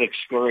 I might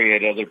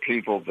excoriate other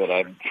people, but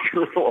I'm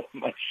brutal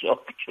myself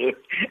too,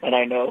 and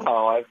I know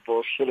how I've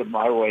bullshitted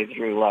my way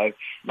through life.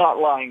 Not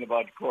lying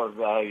about core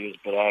values,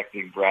 but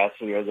acting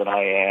brassier than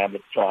I am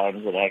at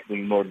times, and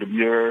acting more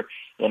demure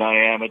than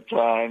I am at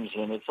times,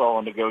 and it's all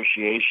a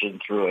negotiation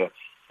through a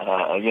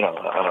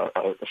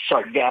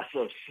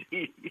Sargasso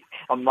Sea,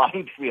 a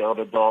minefield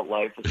adult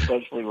life,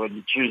 especially when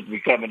you choose to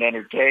become an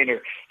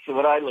entertainer. So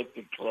when I looked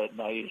at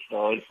Clinton, I used to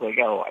always think,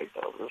 oh, I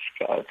know this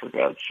guy, for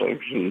God's sake,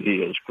 he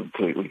is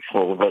completely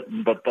full of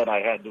it. But then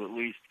I had to at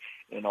least,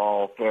 in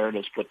all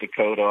fairness, put the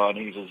coat on.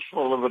 He's as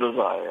full of it as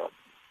I am.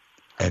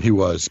 And he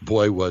was.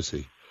 Boy, was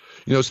he.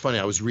 It's funny.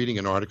 I was reading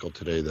an article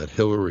today that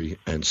Hillary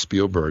and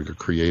Spielberg are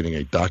creating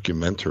a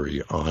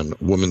documentary on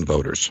women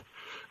voters.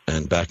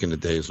 And back in the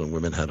days when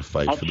women had to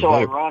fight for the vote.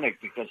 That's so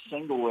ironic because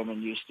single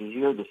women used to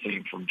hear the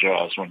theme from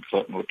Jaws when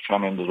Clinton would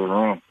come into the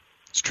room.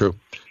 It's true.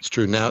 It's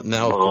true. Now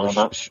of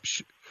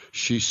course,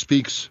 she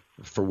speaks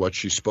for what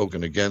she's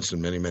spoken against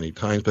and many, many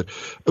times. But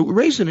it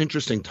raised an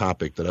interesting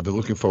topic that I've been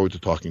looking forward to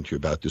talking to you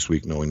about this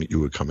week, knowing that you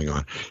were coming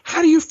on.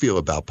 How do you feel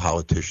about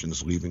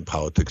politicians leaving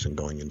politics and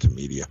going into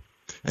media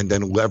and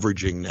then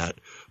leveraging that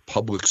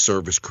public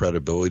service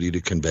credibility to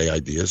convey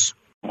ideas?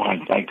 Well,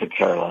 I could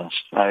care less.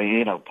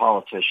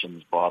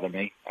 Politicians bother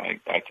me.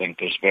 I think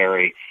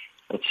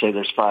let's say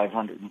there's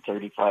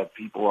 535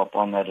 people up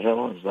on that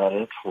hill. Is that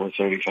it?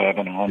 435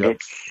 and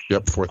 100?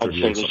 Yep, 438.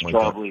 I'd say there's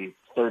probably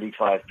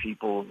 35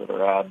 people that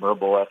are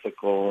admirable,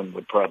 ethical, and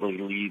would probably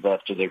leave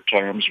after their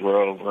terms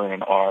were over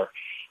and are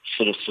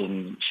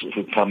citizens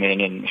who come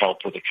in and help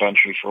with the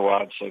country for a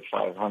while. I'd say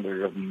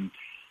 500 of them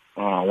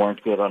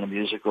weren't good on a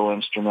musical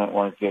instrument,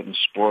 weren't good in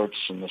sports,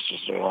 and this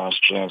was their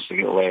last chance to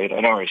get laid.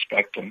 I don't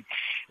respect them.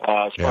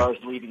 As far as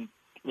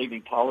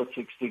leaving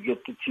politics to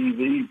get to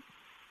TV,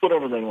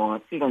 whatever they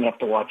want. You don't have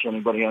to watch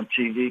anybody on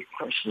TV. Of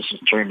course, this has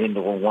turned into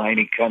a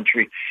whiny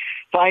country.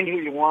 Find who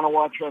you want to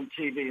watch on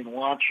TV and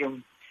watch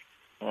them.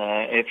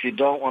 If you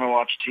don't want to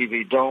watch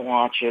TV, don't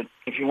watch it.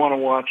 If you want to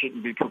watch it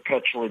and be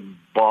perpetually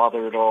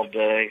bothered all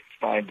day,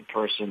 find the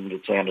person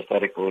that's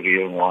antithetical to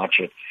you and watch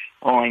it.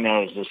 All I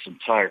know is this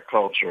entire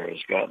culture has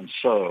gotten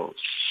so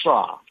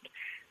soft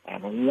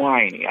and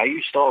whiny. I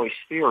used to always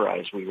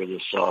theorize we were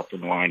this soft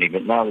and whiny,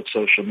 but now that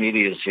social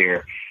media is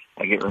here,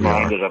 I get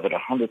reminded of it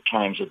 100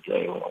 times a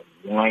day. What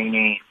a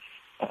whiny,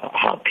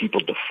 how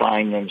people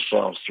define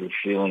themselves through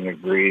feeling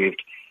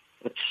aggrieved.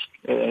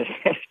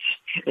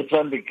 It's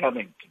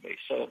unbecoming to me.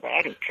 So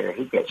I don't care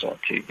who goes on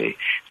TV.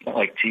 It's not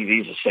like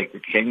TV is a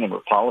sacred kingdom or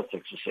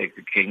politics is a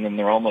sacred kingdom.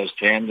 They're almost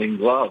hand in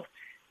glove.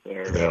 They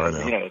are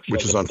now,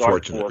 which is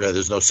unfortunate. Yeah,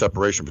 there's no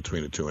separation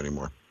between the two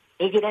anymore.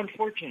 Is it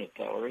unfortunate,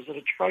 though, or is it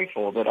a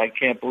trifle that I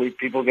can't believe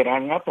people get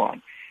hung up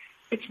on?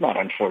 It's not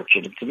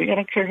unfortunate to me. I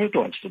don't care who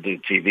wants to do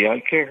TV. I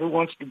care who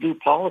wants to do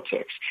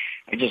politics.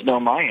 I just know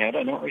in my head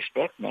I don't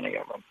respect many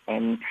of them.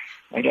 And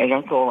I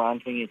don't go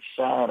around thinking it's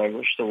sad. I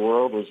wish the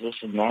world was this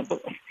and that.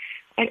 But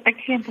I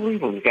can't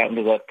believe we've gotten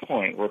to that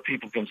point where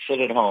people can sit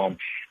at home.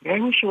 I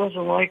wish it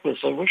wasn't like this.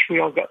 I wish we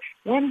all got...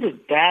 When did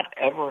that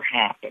ever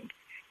happen?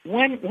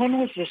 When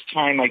was this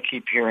time I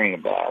keep hearing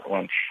about?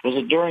 When was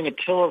it during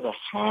Attila the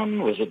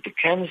Hun? Was it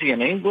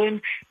Dickensian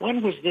England?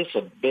 When was this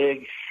a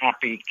big,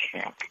 happy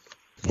camp?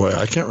 Boy,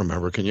 I can't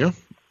remember. Can you?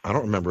 I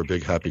don't remember a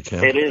big, happy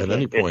camp at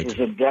any point. It's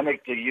as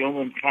endemic to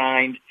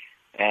humankind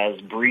as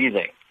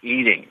breathing,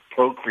 eating,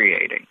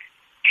 procreating,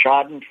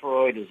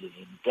 Schadenfreude is as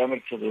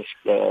endemic to this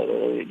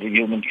the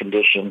human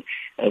condition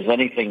as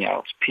anything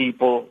else.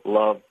 People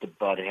love to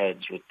butt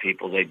heads with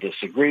people they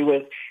disagree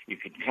with. You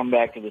could come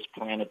back to this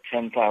planet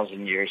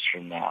 10,000 years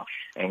from now,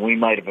 and we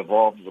might have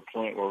evolved to the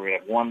point where we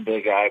have one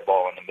big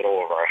eyeball in the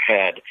middle of our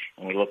head,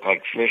 and we look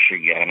like fish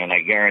again. And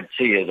I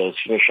guarantee you those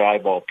fish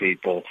eyeball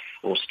people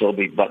will still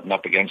be butting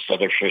up against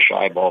other fish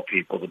eyeball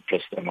people that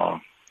piss them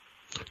off.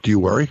 Do you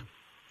worry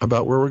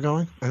about where we're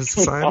going as a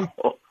society?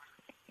 No.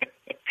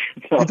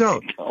 No, you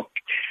don't. You don't.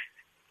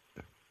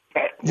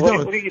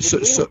 What are you going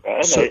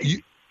to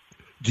do?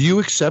 Do you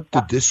accept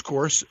the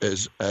discourse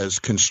as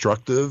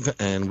constructive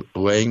and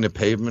laying the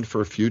pavement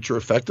for a future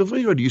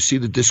effectively, or do you see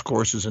the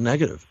discourse as a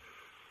negative?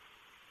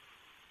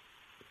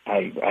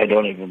 I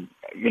don't even,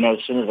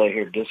 as soon as I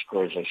hear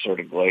discourse, I sort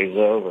of glaze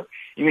over.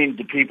 You mean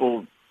the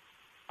people,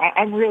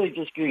 I'm really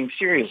just being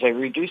serious. I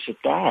reduce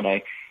it down.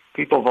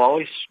 People have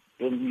always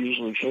been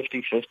usually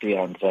 50-50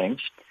 on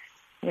things.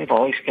 They've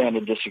always kind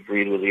of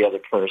disagreed with the other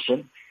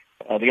person.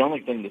 The only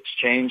thing that's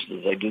changed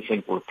is I do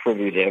think we're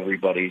privy to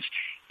everybody's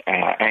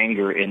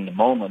anger in the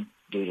moment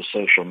due to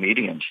social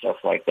media and stuff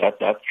like that.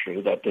 That's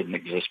true. That didn't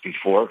exist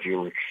before. If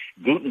you were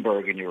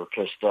Gutenberg and you were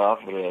pissed off,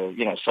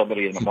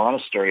 somebody in a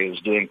monastery who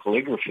was doing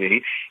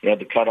calligraphy, you had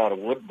to cut out a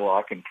wood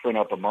block and print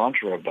up a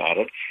mantra about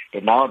it.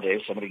 But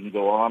nowadays, somebody can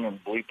go on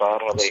and bleep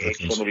out how they hate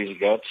somebody's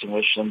guts and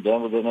wish them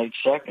dead within 8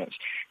 seconds.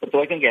 But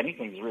do I think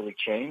anything's really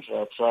changed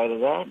outside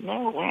of that?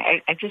 No,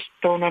 I just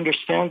don't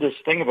understand this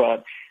thing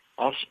about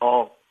us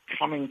all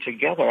coming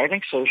together. I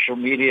think social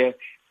media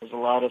has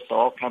allowed us to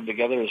all come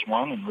together as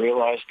one and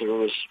realize there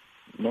was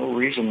no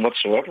reason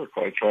whatsoever,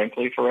 quite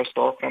frankly, for us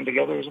to all come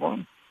together as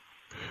one.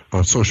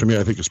 Social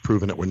media, I think, has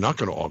proven that we're not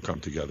going to all come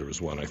together as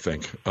one, I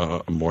think,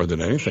 more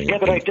than anything. Yeah,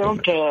 but I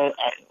don't,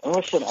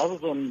 listen, other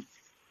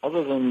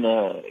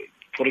than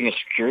putting a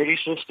security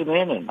system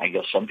in, and I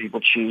guess some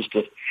people choose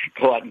to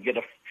go out and get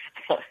a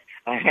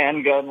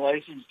handgun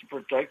license to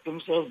protect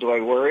themselves. Do I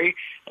worry?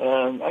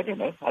 I don't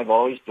know. I've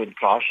always been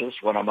cautious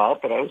when I'm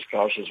out, but I was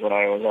cautious when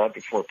I was out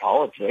before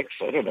politics.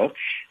 I don't know.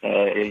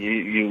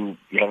 You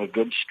have a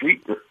good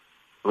street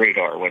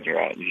radar when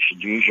you're out. You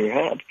should use your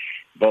head.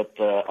 But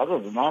other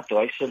than that, do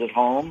I sit at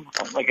home?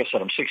 Like I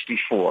said, I'm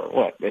 64.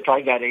 What? If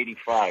I got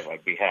 85,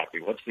 I'd be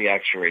happy. What's the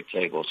actuary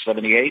table?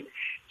 78?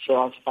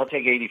 So I'll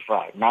take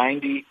 85.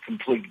 90,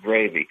 complete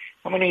gravy.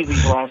 How many of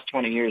these last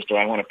 20 years do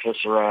I want to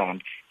piss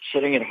around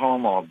sitting at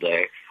home all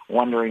day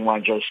wondering why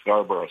Joe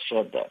Scarborough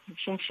said that?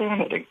 It's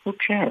insanity. Who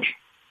cares?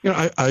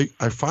 I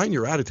find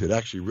your attitude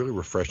actually really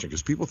refreshing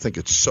because people think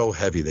it's so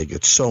heavy. They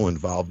get so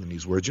involved in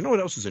these words. You know what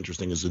else is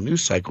interesting is the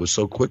news cycle is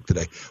so quick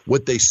today.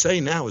 What they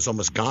say now is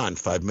almost gone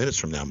 5 minutes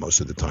from now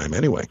most of the time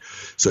anyway.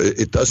 So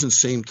it doesn't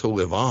seem to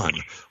live on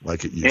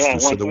like it used to.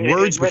 So the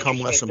words become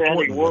less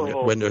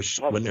important when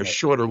they're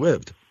shorter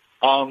lived.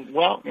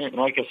 Well,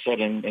 like I said,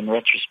 in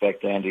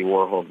retrospect, Andy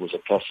Warhol was a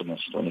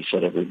pessimist when he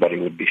said everybody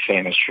would be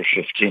famous for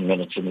 15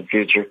 minutes in the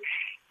future.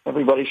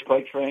 Everybody's,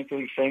 quite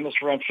frankly, famous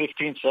for around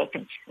 15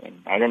 seconds.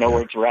 And I don't know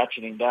where it's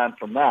ratcheting down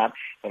from that,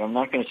 but I'm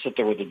not going to sit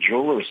there with a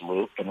jeweler's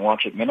loop and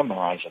watch it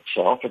minimize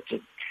itself.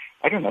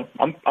 I don't know.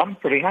 I'm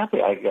pretty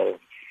happy. I've got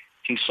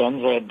 2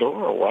 sons I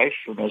adore, a wife,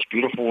 the most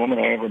beautiful woman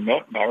I ever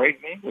met,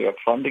 married me. We have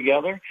fun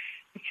together.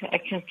 I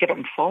can't get up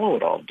and follow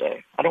it all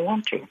day. I don't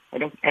want to. I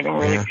don't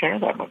really care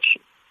that much.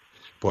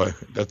 Boy,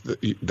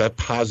 that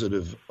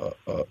positive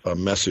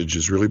message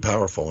is really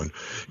powerful. And,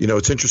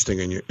 it's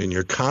interesting. In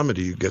your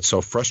comedy, you get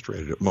so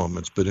frustrated at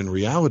moments. But in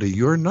reality,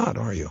 you're not,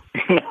 are you?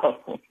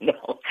 No.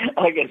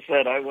 Like I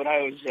said, when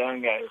I was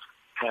young, I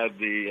had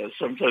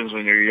sometimes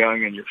when you're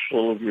young and you're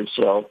full of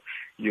yourself,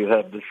 you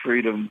have the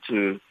freedom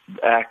to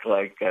act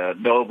like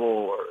noble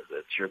or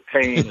that your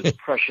pain is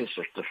precious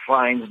or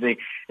defines me.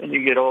 And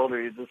you get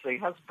older, you just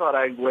think, how's about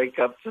I wake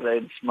up today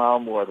and smile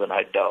more than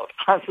I don't?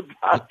 How's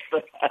about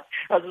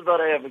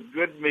I have a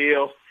good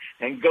meal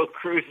and go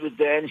cruise the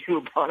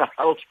Danube on a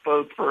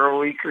houseboat for a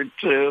week or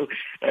 2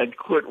 and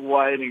quit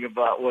whining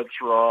about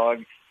what's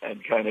wrong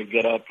and kind of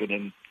get up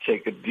and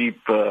take a deep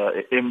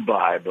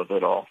imbibe of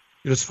it all.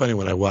 It's funny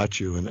when I watch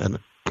you, and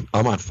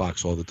I'm on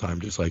Fox all the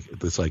time, just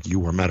like you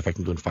were. Matter of fact,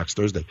 I'm doing Fox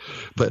Thursday.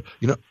 But,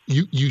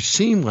 you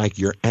seem like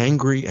you're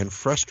angry and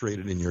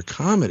frustrated in your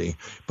comedy,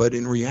 but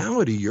in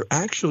reality, you're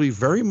actually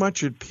very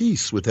much at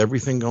peace with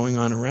everything going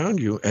on around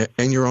you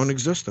and your own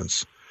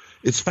existence.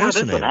 It's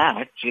fascinating. Well,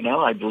 it's an act,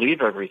 I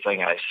believe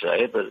everything I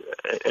say, but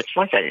it's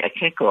like I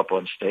can't go up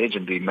on stage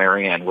and be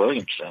Marianne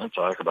Williamson and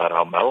talk about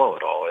how mellow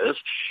it all is.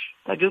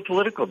 I do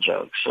political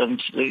jokes,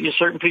 and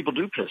certain people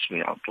do piss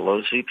me off.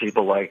 Pelosi,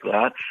 people like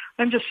that.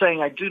 I'm just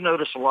saying I do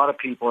notice a lot of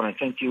people, and I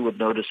think you would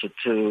notice it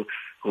too,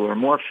 who are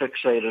more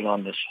fixated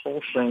on this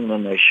whole thing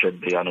than they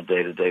should be on a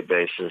day-to-day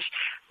basis,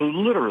 who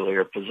literally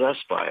are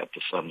possessed by it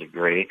to some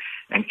degree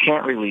and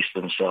can't release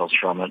themselves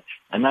from it,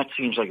 and that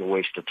seems like a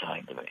waste of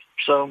time to me.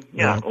 So,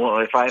 well,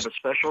 if I have a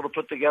special to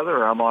put together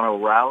or I'm on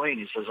a rally and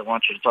he says, I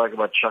want you to talk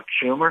about Chuck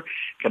Schumer,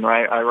 can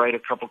I write a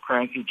couple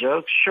cranky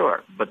jokes?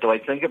 Sure. But do I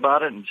think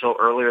about it until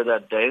earlier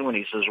that day when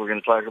he says we're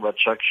going to talk about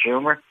Chuck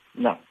Schumer?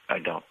 No, I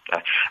don't.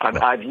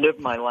 I've lived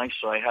my life,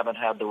 so I haven't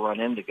had to run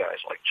into guys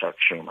like Chuck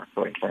Schumer,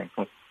 quite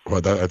frankly.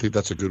 Well, I think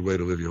that's a good way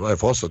to live your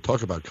life. Also,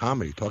 talk about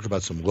comedy. Talk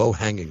about some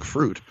low-hanging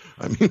fruit.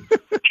 I mean,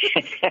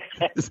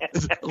 there's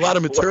a lot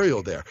of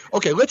material there.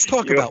 Okay, let's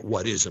talk about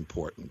what is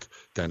important,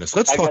 Dennis.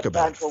 Let's talk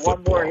about football.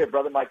 One more here,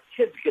 brother. My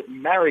kid's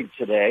getting married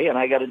today, and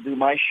I got to do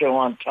my show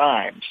on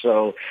time.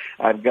 So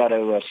I've got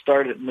to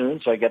start at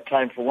noon, so I got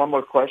time for one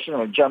more question. I'm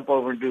going to jump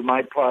over and do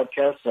my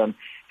podcast and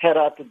head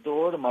out the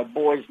door to my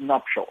boy's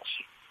nuptials.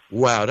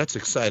 Wow, that's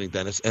exciting,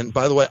 Dennis. And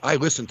by the way, I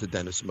listen to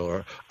Dennis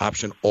Miller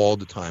Option all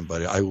the time,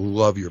 buddy. I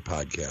love your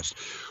podcast.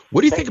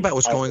 What do you think about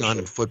what's going on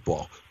in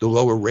football? The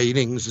lower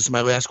ratings. This is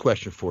my last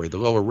question for you. The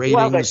lower ratings.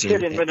 Well, that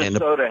kid in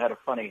Minnesota had a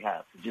funny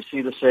hat. Did you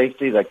see the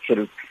safety? That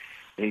kid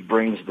he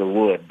brings the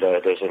wood.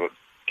 There's a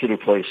kid who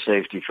plays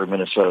safety for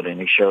Minnesota,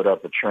 and he showed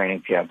up at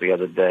training camp the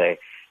other day,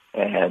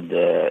 and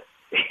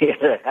he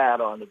had a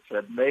hat on that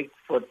said, "Make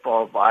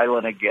football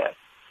violent again,"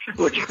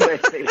 which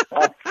made me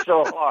laugh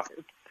so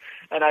hard.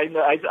 And I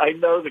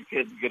know the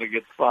kid's going to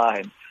get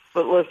fined.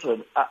 But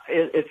listen,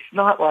 it's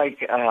not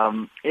like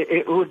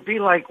it would be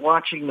like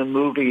watching the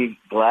movie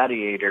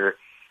Gladiator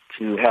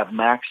to have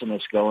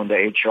Maximus go into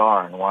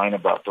HR and whine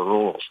about the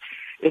rules.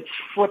 It's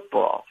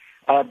football.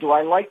 Do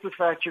I like the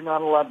fact you're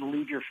not allowed to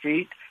leave your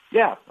feet?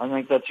 Yeah, I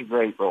think that's a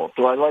great rule.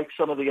 Do I like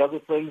some of the other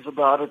things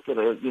about it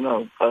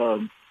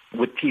that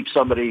would keep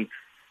somebody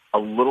a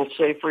little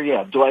safer?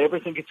 Yeah. Do I ever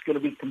think it's going to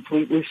be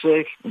completely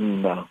safe?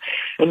 No.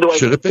 And do I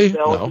think at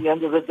the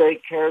end of the day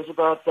cares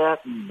about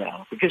that?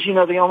 No. Because,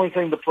 the only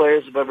thing the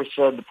players have ever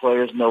said, the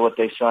players know what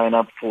they sign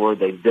up for.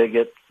 They dig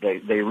it.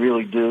 They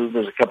really do.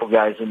 There's a couple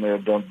guys in there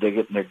who don't dig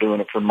it, and they're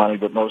doing it for money,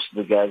 but most of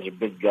the guys are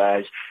big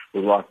guys who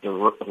like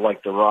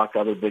to rock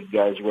other big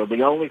guys. Well,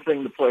 the only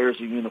thing the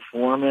players are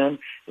uniform in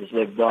is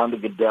they've gone to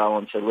Goodell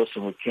and said,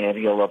 listen, we can't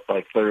heal up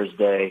by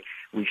Thursday.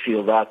 We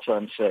feel that's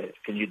unsafe.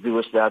 Can you do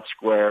us that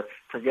square?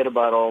 Forget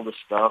about all the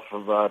stuff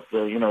about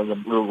the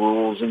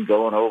rules and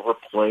going over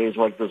plays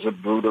like there's a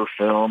Bruder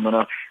film and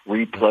a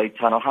replay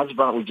tunnel. How's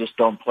about we just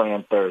don't play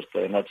on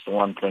Thursday? And that's the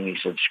one thing he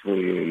said, screw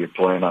you, you're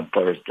playing on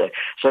Thursday.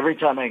 So every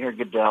time I hear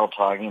Goodell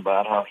talking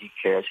about how he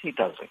cares, he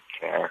doesn't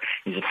care.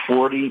 He's a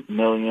 $40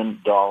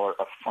 million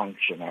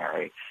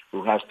functionary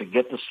who has to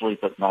get to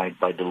sleep at night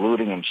by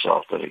deluding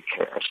himself that he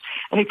cares.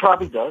 And he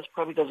probably does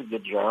a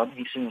good job.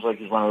 He seems like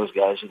he's one of those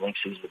guys who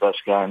thinks he's the best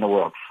guy in the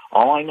world.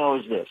 All I know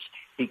is this.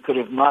 He could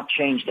have not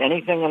changed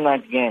anything in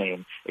that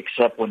game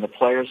except when the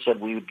players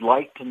said, we would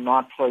like to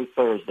not play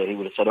Thursday. He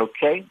would have said,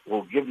 okay,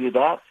 we'll give you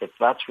that. If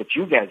that's what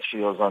you guys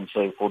feel is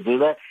unsafe, we'll do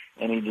that.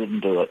 And he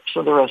didn't do it.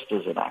 So the rest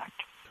is an act.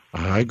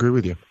 I agree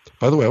with you.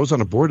 By the way, I was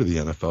on a board of the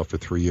NFL for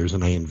 3 years,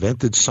 and I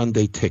invented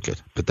Sunday Ticket.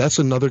 But that's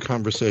another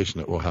conversation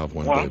that we'll have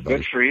one day, buddy. Well,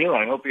 good for you.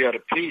 I hope you had a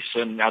piece.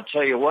 And I'll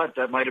tell you what,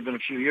 that might have been a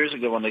few years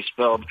ago when they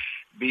spelled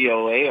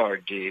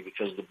B-O-A-R-D,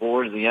 because the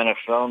board of the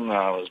NFL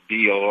now is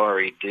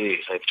B-O-R-E-D.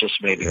 They've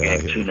just made the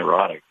game too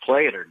neurotic.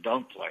 Play it or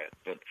don't play it.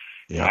 But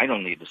I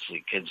don't need to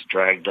see kids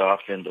dragged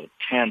off into a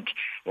tent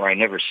where I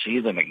never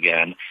see them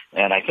again.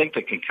 And I think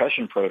the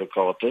concussion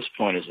protocol at this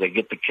point is they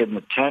get the kid in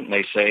the tent and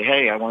they say,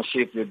 hey, I want to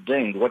see if you're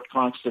dinged. What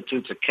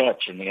constitutes a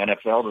catch in the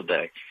NFL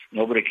today?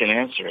 Nobody can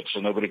answer it,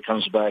 so nobody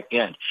comes back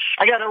in.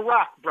 I got a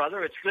rock,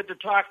 brother. It's good to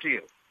talk to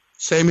you.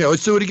 Same here.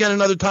 Let's do it again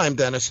another time,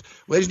 Dennis.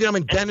 Ladies and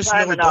gentlemen, Dennis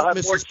Miller, don't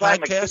miss his podcast. My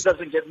kid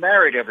doesn't get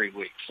married every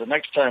week, so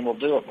next time we'll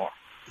do it more.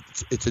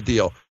 It's a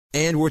deal.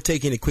 And we're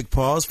taking a quick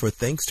pause for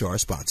thanks to our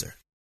sponsor.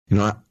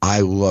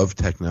 I love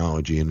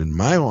technology, and in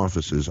my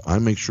offices, I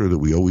make sure that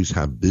we always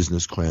have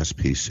business class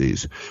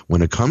PCs.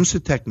 When it comes to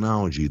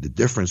technology, the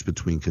difference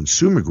between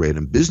consumer grade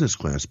and business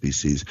class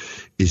PCs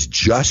is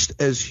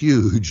just as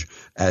huge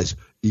as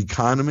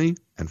economy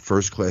and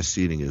first class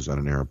seating is on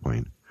an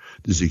airplane.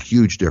 There's a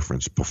huge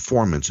difference.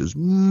 Performance is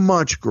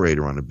much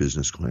greater on a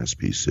business class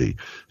PC.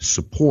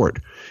 Support.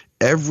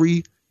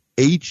 Every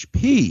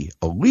HP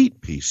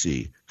Elite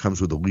PC comes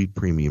with Elite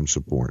Premium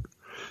support.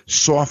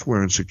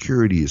 Software and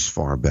security is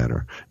far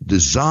better.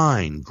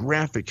 Design,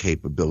 graphic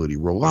capability,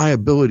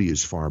 reliability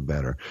is far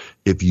better.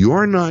 If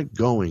you're not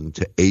going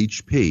to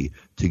HP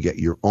to get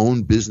your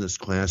own business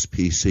class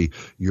PC,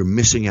 you're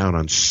missing out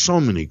on so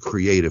many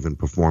creative and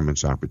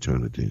performance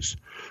opportunities.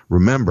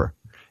 Remember,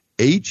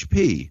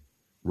 HP,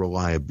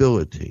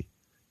 reliability,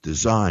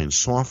 design,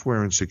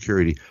 software, and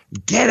security.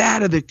 Get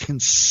out of the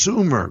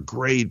consumer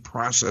grade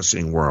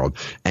processing world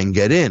and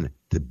get in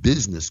to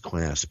business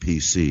class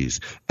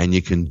PCs. And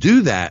you can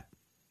do that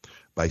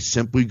by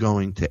simply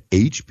going to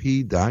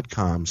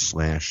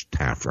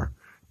hp.com/Taffer.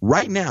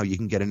 Right now, you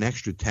can get an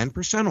extra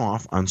 10%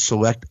 off on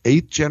select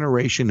 8th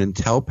generation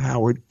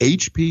Intel-powered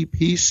HP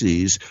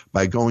PCs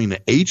by going to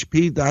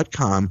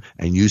hp.com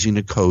and using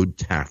the code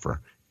Taffer.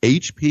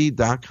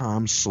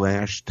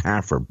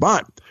 hp.com/Taffer.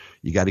 But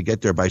you got to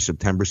get there by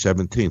September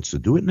 17th, so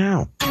do it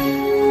now.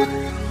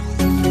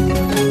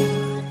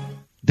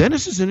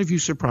 Dennis's interview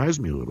surprised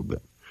me a little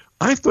bit.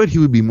 I thought he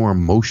would be more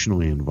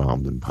emotionally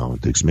involved in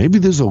politics. Maybe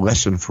there's a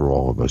lesson for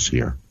all of us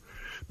here.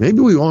 Maybe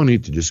we all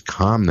need to just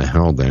calm the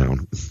hell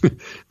down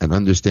and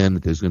understand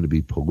that there's going to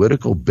be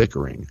political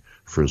bickering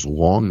for as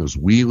long as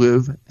we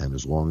live and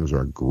as long as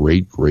our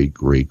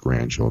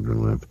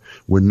great-great-great-grandchildren live.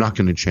 We're not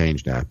going to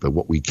change that, but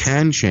what we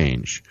can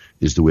change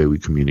is the way we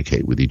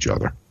communicate with each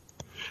other.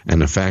 And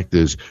the fact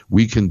is,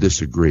 we can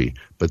disagree,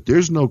 but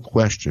there's no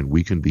question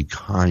we can be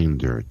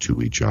kinder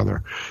to each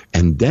other.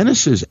 And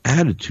Dennis's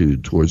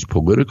attitude towards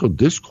political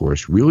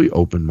discourse really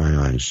opened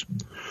my eyes.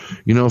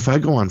 You know, if I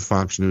go on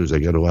Fox News, I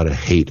get a lot of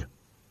hate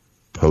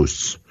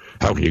posts.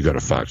 How can you go to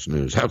Fox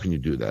News? How can you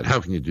do that? How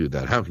can you do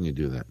that? How can you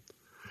do that?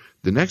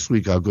 The next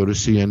week, I'll go to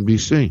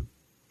CNBC,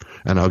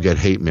 and I'll get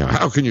hate mail.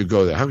 How can you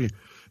go there? How can you?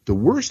 The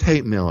worst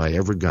hate mail I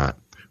ever got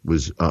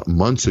was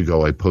months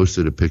ago. I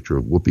posted a picture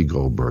of Whoopi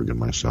Goldberg and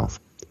myself.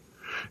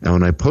 And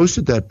when I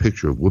posted that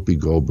picture of Whoopi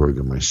Goldberg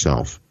and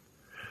myself,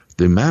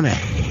 the amount of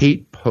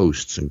hate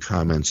posts and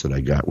comments that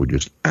I got were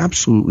just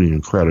absolutely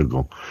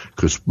incredible,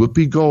 because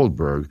Whoopi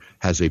Goldberg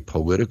has a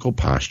political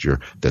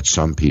posture that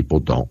some people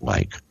don't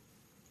like.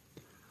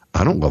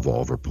 I don't love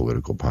all of her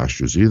political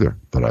postures either,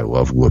 but I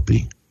love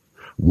Whoopi.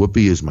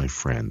 Whoopi is my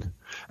friend.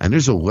 And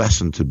there's a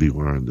lesson to be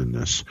learned in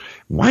this.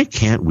 Why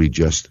can't we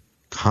just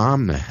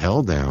calm the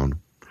hell down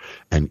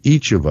and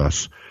each of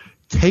us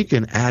take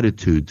an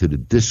attitude to the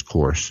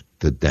discourse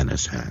that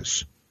Dennis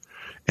has?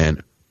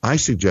 And I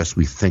suggest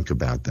we think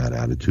about that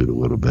attitude a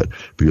little bit,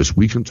 because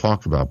we can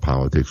talk about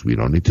politics. We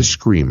don't need to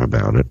scream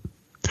about it.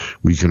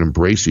 We can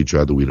embrace each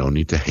other. We don't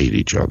need to hate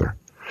each other.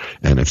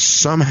 And if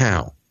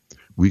somehow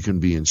we can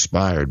be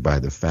inspired by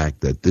the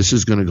fact that this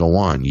is going to go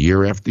on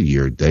year after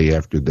year, day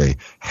after day,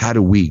 how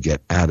do we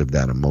get out of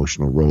that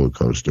emotional roller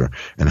coaster,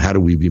 and how do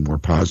we be more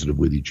positive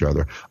with each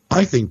other?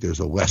 I think there's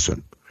a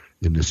lesson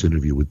in this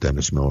interview with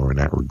Dennis Miller in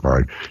that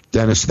regard.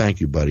 Dennis, thank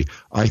you, buddy.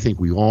 I think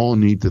we all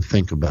need to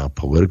think about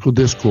political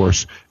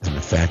discourse and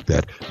the fact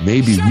that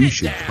maybe we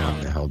should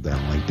calm the hell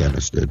down like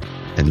Dennis did.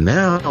 And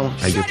now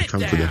I get to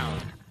come to the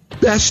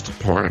best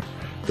part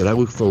that I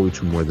look forward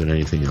to more than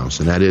anything else,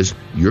 and that is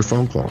your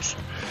phone calls.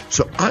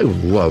 So I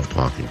love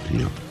talking to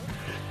you.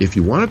 If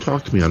you want to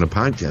talk to me on a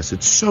podcast,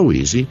 it's so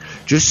easy.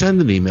 Just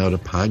send an email to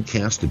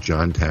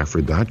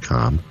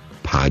podcast@johntaffer.com,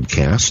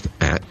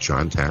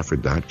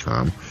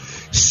 podcast@johntaffer.com.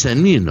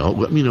 Send me a note.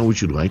 Let me know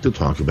what you'd like to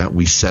talk about.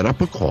 We set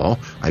up a call.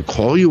 I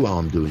call you while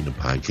I'm doing the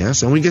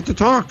podcast, and we get to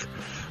talk.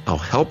 I'll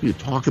help you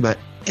talk about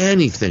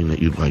anything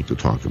that you'd like to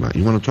talk about.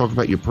 You want to talk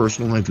about your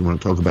personal life? You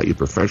want to talk about your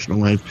professional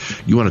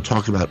life? You want to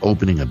talk about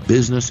opening a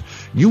business?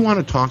 You want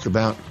to talk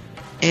about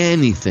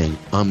anything?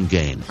 I'm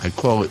game. I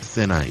call it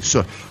thin ice.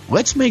 So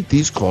let's make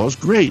these calls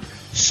great.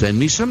 Send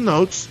me some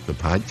notes, the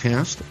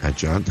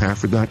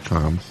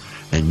podcast@johntaffer.com,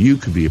 and you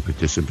could be a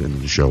participant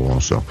in the show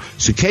also.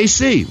 So,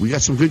 KC, we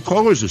got some good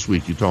callers this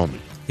week, you told me.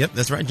 Yep,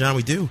 that's right, John,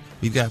 we do.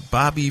 We've got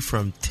Bobby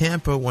from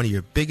Tampa, one of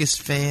your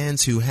biggest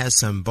fans, who has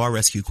some bar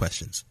rescue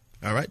questions.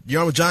 All right, you're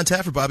on with John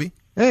Taffer, Bobby.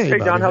 Hey,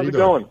 Bobby, John, how's it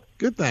going?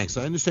 Good, thanks.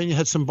 I understand you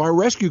had some bar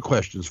rescue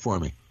questions for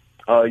me.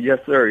 Yes,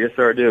 sir. Yes,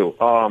 sir, I do.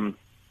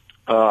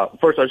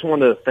 First, I just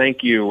wanted to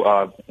thank you.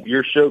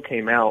 Your show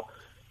came out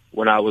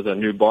when I was a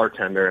new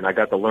bartender, and I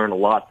got to learn a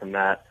lot from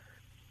that,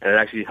 and it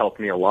actually helped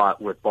me a lot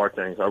with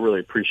bartending, so I really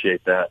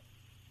appreciate that.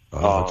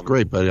 Oh, that's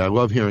great, buddy. I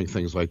love hearing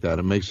things like that.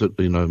 It makes it,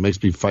 it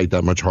makes me fight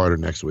that much harder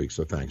next week,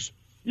 so thanks.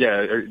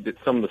 Yeah,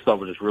 some of the stuff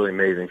was just really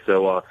amazing.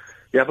 So, I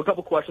have a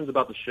couple questions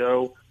about the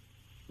show.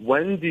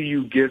 When do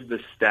you give the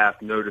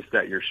staff notice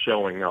that you're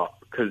showing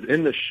up? Because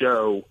in the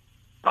show,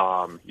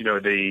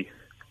 they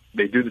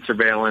do the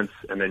surveillance,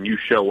 and then you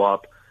show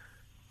up,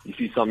 you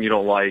see something you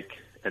don't like,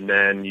 and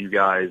then you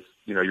guys,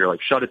 you're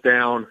like, shut it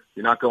down.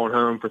 You're not going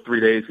home for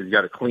 3 days because you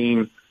got to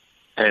clean.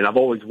 And I've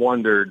always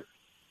wondered,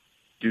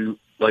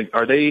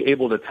 are they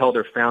able to tell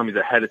their families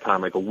ahead of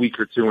time, like a week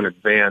or two in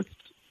advance,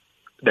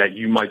 that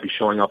you might be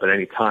showing up at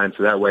any time,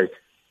 so that way,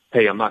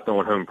 hey, I'm not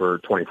going home for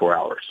 24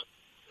 hours?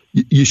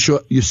 You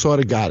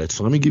sort of got it.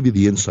 So let me give you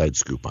the inside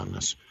scoop on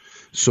this.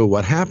 So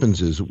what happens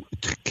is,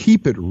 to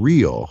keep it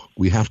real,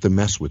 we have to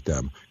mess with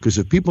them, because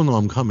if people know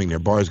I'm coming, their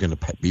bar is going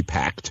to be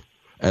packed,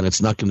 and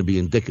it's not going to be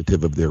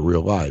indicative of their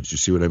real lives. You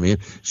see what I mean?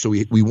 So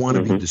we want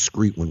to be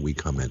discreet when we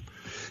come in.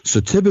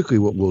 So typically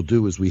what we'll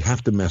do is we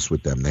have to mess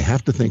with them. They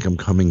have to think I'm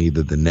coming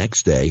either the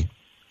next day,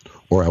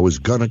 or I was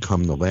going to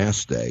come the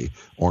last day,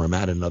 or I'm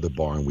at another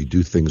bar, and we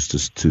do things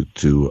to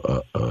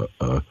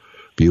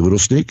be a little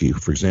sneaky.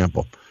 For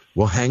example,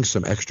 we'll hang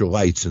some extra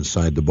lights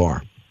inside the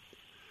bar.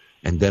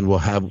 And then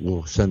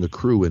we'll send the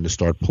crew in to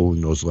start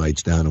pulling those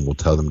lights down, and we'll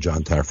tell them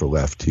John Taffer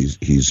left.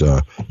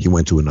 He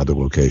went to another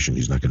location.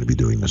 He's not going to be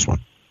doing this one.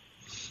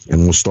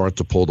 And we'll start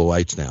to pull the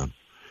lights down,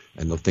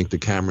 and they'll think the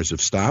cameras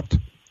have stopped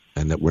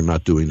and that we're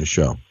not doing the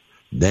show.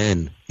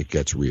 Then it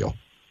gets real,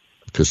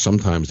 because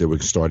sometimes they were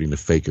starting to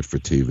fake it for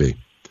TV.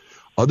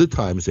 Other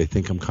times they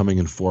think I'm coming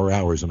in 4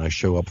 hours, and I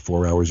show up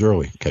 4 hours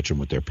early, catch them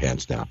with their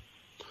pants down.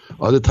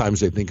 Other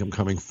times they think I'm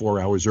coming 4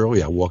 hours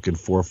early. I walk in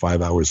 4 or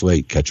 5 hours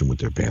late, catch them with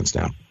their pants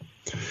down.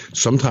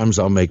 Sometimes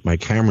I'll make my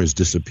cameras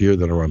disappear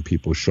that are on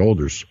people's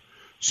shoulders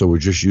So we're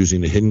just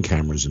using the hidden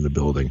cameras in the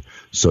building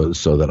so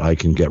that I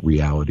can get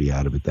reality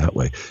out of it that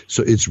way.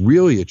 So it's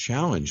really a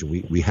challenge.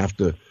 We have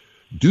to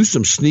do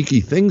some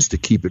sneaky things to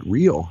keep it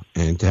real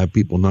and to have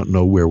people not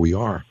know where we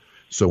are.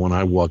 So when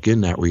I walk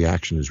in, that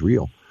reaction is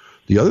real.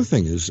 The other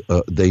thing is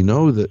they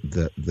know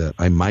that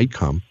I might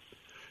come,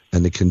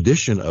 and the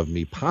condition of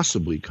me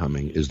possibly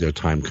coming is their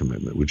time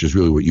commitment, which is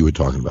really what you were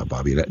talking about,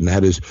 Bobby. And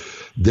that is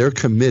they're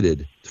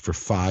committed for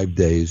 5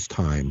 days'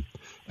 time,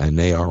 and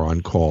they are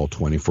on call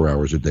 24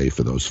 hours a day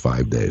for those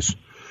 5 days.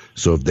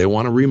 So if they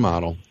want to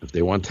remodel, if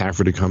they want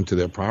Taffer to come to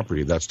their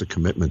property, that's the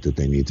commitment that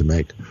they need to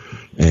make.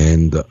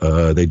 And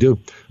they do.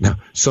 Now,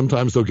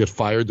 sometimes they'll get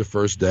fired the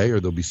first day, or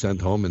they'll be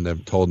sent home and they're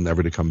told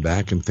never to come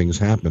back, and things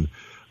happen.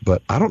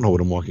 But I don't know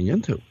what I'm walking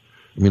into.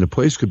 I mean, a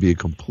place could be a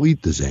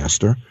complete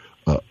disaster.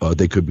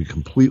 They could be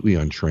completely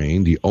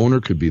untrained. The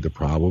owner could be the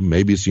problem.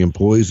 Maybe it's the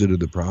employees that are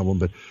the problem.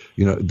 But,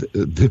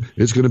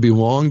 it's going to be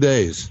long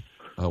days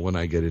when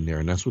I get in there,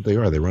 and that's what they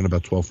are. They run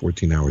about 12,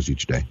 14 hours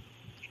each day.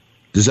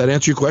 Does that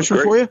answer your question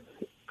for you?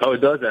 Oh,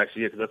 it does,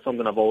 actually, because that's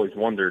something I've always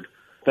wondered.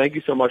 Thank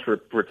you so much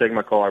for taking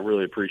my call. I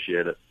really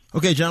appreciate it.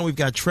 Okay, John, we've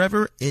got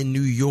Trevor in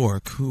New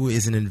York, who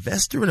is an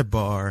investor in a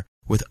bar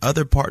with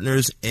other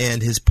partners,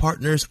 and his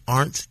partners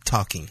aren't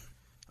talking.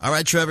 All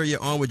right, Trevor,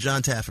 you're on with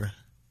John Taffer.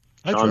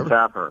 Hi, John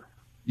Taffer.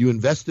 You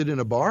invested in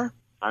a bar?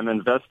 I'm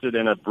invested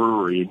in a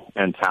brewery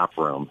and tap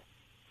room.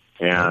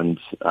 And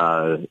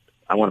I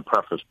want to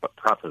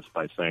preface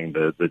by saying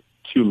the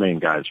two main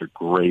guys are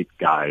great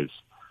guys.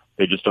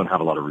 They just don't have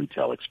a lot of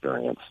retail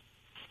experience.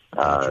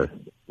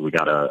 We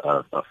got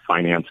a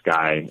finance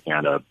guy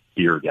and a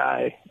beer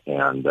guy,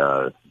 and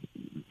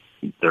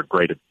they're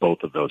great at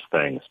both of those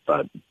things,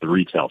 but the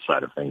retail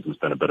side of things has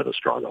been a bit of a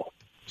struggle.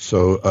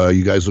 So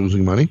you guys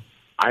losing money?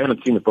 I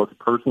haven't seen the book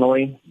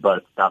personally,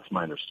 but that's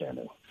my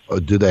understanding.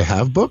 Do they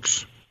have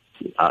books?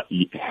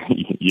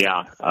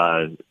 Yeah,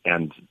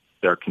 and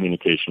their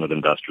communication with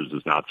investors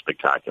is not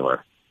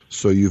spectacular.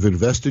 So you've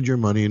invested your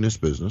money in this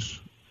business.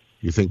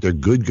 You think they're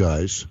good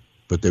guys,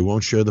 but they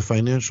won't share the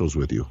financials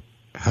with you.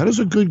 How does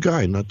a good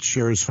guy not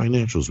share his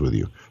financials with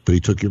you, but he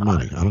took your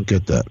money? I don't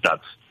get that.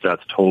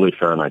 That's totally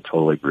fair, and I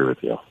totally agree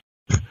with you.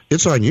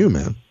 It's on you,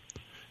 man.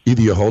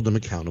 Either you hold them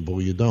accountable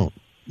or you don't.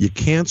 You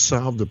can't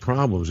solve the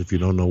problems if you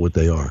don't know what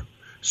they are.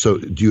 So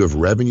do you have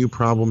revenue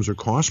problems or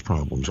cost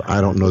problems?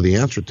 I don't know the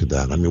answer to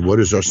that. I mean,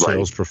 what is our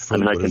sales per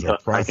foot? What is our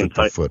profit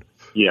per foot?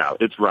 Yeah,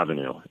 it's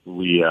revenue.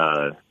 We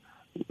have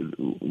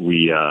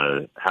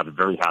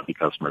very happy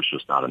customers,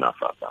 just not enough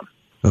of them.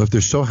 Well, if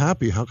they're so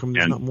happy, how come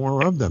there's not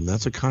more of them?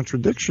 That's a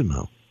contradiction,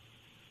 though.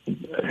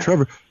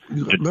 Trevor,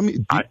 let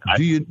me.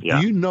 Do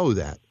you know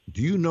that?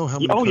 Do you know how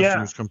many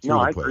customers come through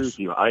the place?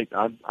 No, I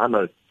agree with you. I'm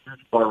a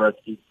huge Bar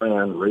Rescue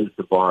fan. Raised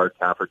the bar,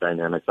 Taffer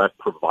Dynamics. I've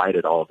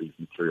provided all of these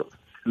materials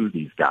to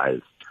these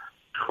guys,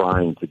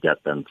 trying to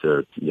get them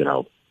to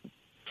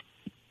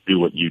do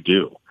what you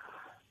do,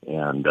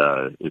 and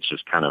it's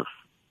just kind of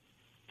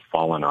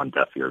fallen on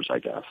deaf ears, I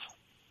guess.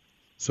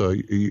 So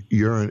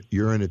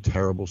you're in a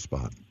terrible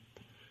spot.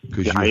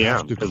 Because you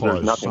have to cause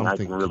there's nothing I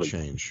something can really to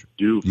change.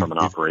 do from an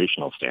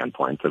operational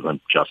standpoint, because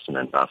I'm just an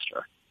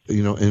investor.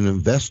 An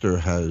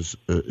investor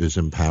is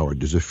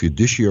empowered. There's a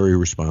fiduciary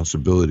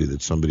responsibility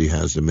that somebody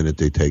has the minute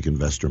they take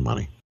investor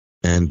money.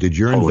 And did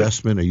your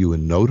investment, are you a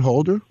note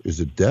holder? Is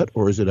it debt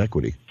or is it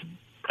equity?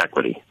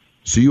 Equity.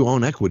 So you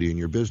own equity in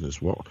your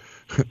business. Well,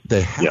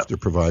 they have to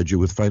provide you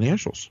with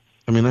financials.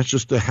 I mean, that's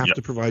just they have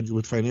to provide you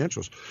with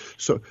financials.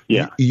 So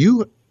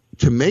you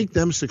to make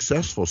them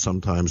successful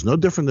sometimes, no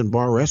different than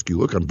Bar Rescue.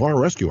 Look, on Bar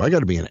Rescue, I got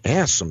to be an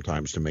ass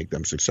sometimes to make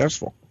them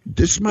successful.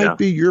 This might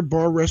be your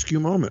Bar Rescue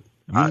moment.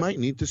 You might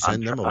need to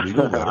send them a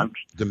legal letter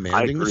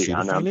demanding to see the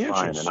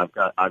financials.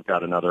 And I've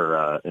got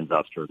another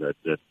investor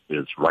that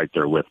is right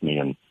there with me,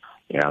 and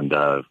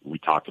we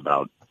talked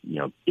about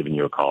giving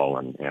you a call,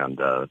 and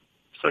so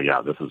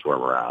this is where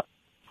we're at.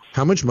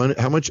 How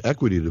much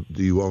equity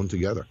do you own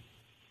together?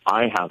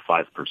 I have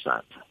 5%.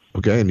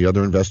 Okay, and the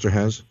other investor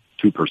has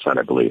 2%,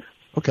 I believe.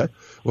 Okay.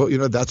 Well,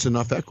 that's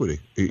enough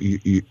equity.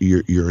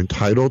 You're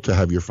entitled to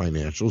have your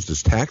financials.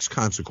 There's tax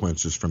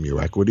consequences from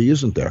your equity,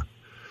 isn't there?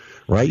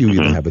 Right? You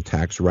either have a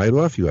tax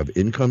write-off, you have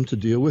income to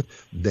deal with.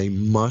 They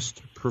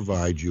must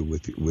provide you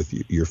with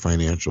your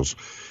financials.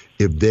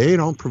 If they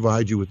don't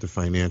provide you with the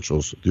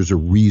financials, there's a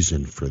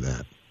reason for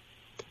that.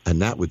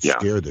 And that would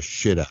scare the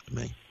shit out of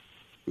me.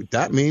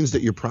 That means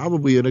that you're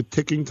probably at a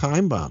ticking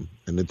time bomb,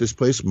 and that this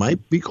place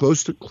might be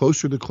closer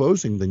to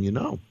closing than you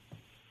know.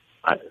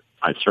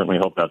 I certainly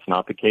hope that's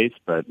not the case,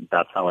 but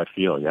that's how I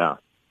feel, yeah.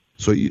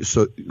 So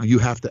you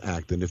have to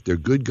act, and if they're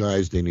good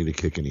guys, they need a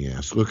kick in the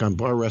ass. Look, on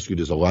Bar Rescue,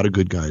 there's a lot of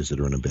good guys that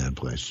are in a bad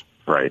place.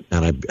 Right.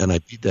 And I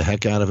beat the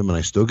heck out of them, and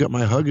I still get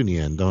my hug in the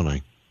end, don't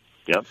I?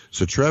 Yep.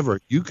 So,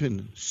 Trevor, you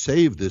can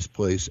save this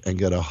place and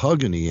get a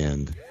hug in the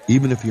end,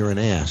 even if you're an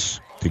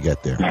ass to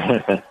get there.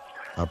 And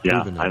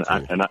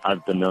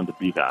I've been known to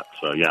be that,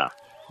 so yeah.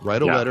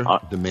 Write a letter,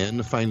 demand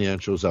the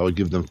financials. I would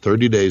give them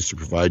 30 days to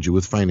provide you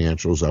with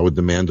financials. I would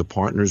demand a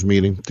partners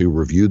meeting to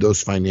review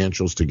those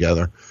financials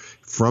together.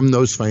 From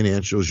those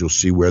financials, you'll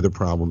see where the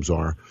problems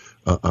are.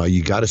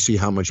 You got to see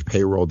how much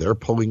payroll they're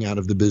pulling out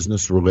of the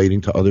business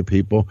relating to other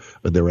people.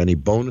 Are there any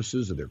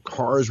bonuses? Are there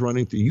cars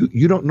running through?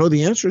 You don't know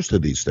the answers to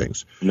these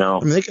things. No,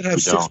 I mean, they could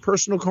have 6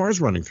 personal cars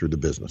running through the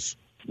business.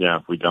 Yeah,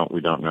 we don't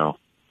know.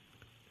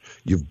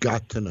 You've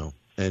got to know.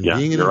 And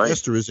being an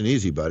investor isn't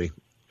easy, buddy.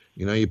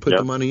 You know, you put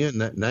the money in,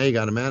 now you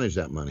got to manage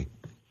that money.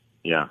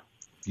 Yeah.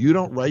 If you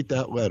don't write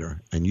that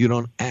letter and you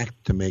don't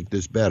act to make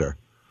this better,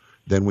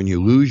 then when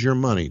you lose your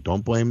money,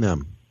 don't blame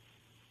them.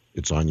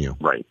 It's on you.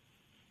 Right.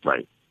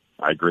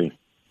 I agree.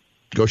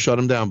 Go shut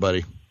them down,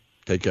 buddy.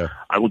 Take care.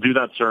 I will do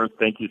that, sir.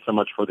 Thank you so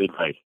much for the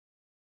advice.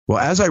 Well,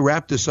 as I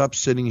wrap this up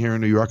sitting here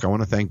in New York, I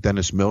want to thank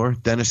Dennis Miller.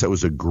 Dennis, that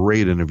was a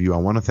great interview. I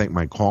want to thank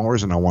my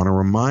callers, and I want to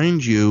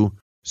remind you,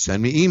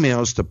 send me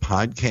emails to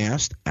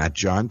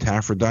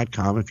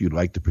podcast@johntaffer.com if you'd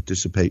like to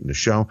participate in the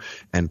show.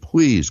 And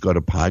please go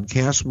to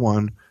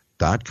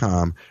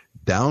podcastone.com,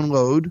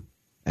 download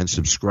and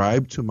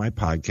subscribe to my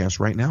podcast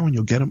right now, and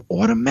you'll get them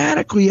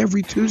automatically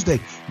every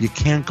Tuesday. You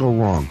can't go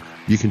wrong.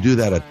 You can do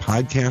that at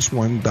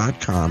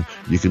podcastone.com.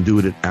 You can do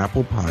it at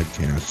Apple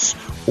Podcasts,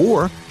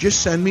 or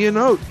just send me a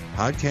note,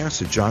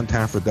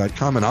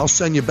 podcast@johntaffer.com, and I'll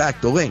send you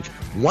back the link.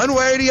 One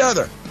way or the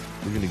other,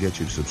 we're going to get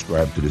you to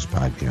subscribe to this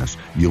podcast.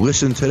 You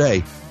listen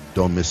today,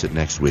 don't miss it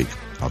next week.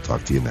 I'll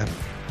talk to you then.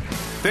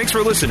 Thanks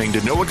for listening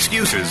to No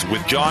Excuses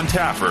with John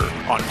Taffer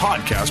on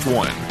Podcast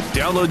One.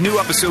 Download new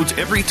episodes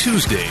every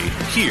Tuesday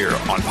here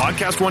on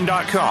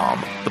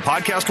podcastone.com, the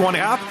Podcast One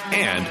app,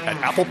 and at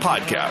Apple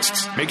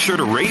Podcasts. Make sure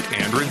to rate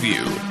and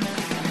review.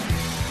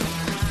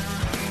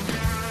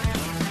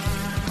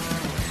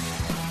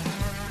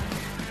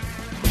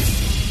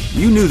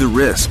 You knew the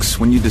risks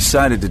when you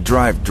decided to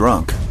drive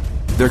drunk.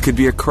 There could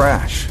be a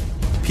crash.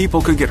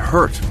 People could get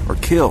hurt or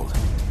killed.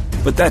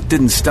 But that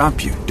didn't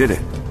stop you, did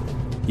it?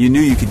 You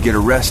knew you could get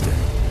arrested.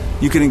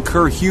 You could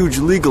incur huge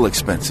legal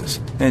expenses,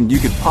 and you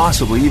could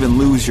possibly even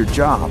lose your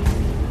job.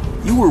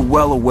 You were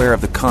well aware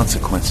of the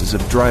consequences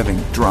of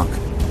driving drunk.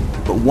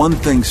 But one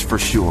thing's for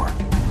sure.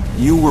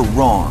 You were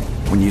wrong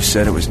when you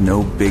said it was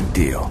no big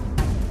deal.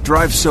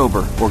 Drive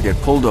sober or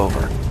get pulled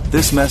over.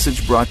 This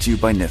message brought to you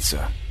by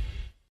NHTSA.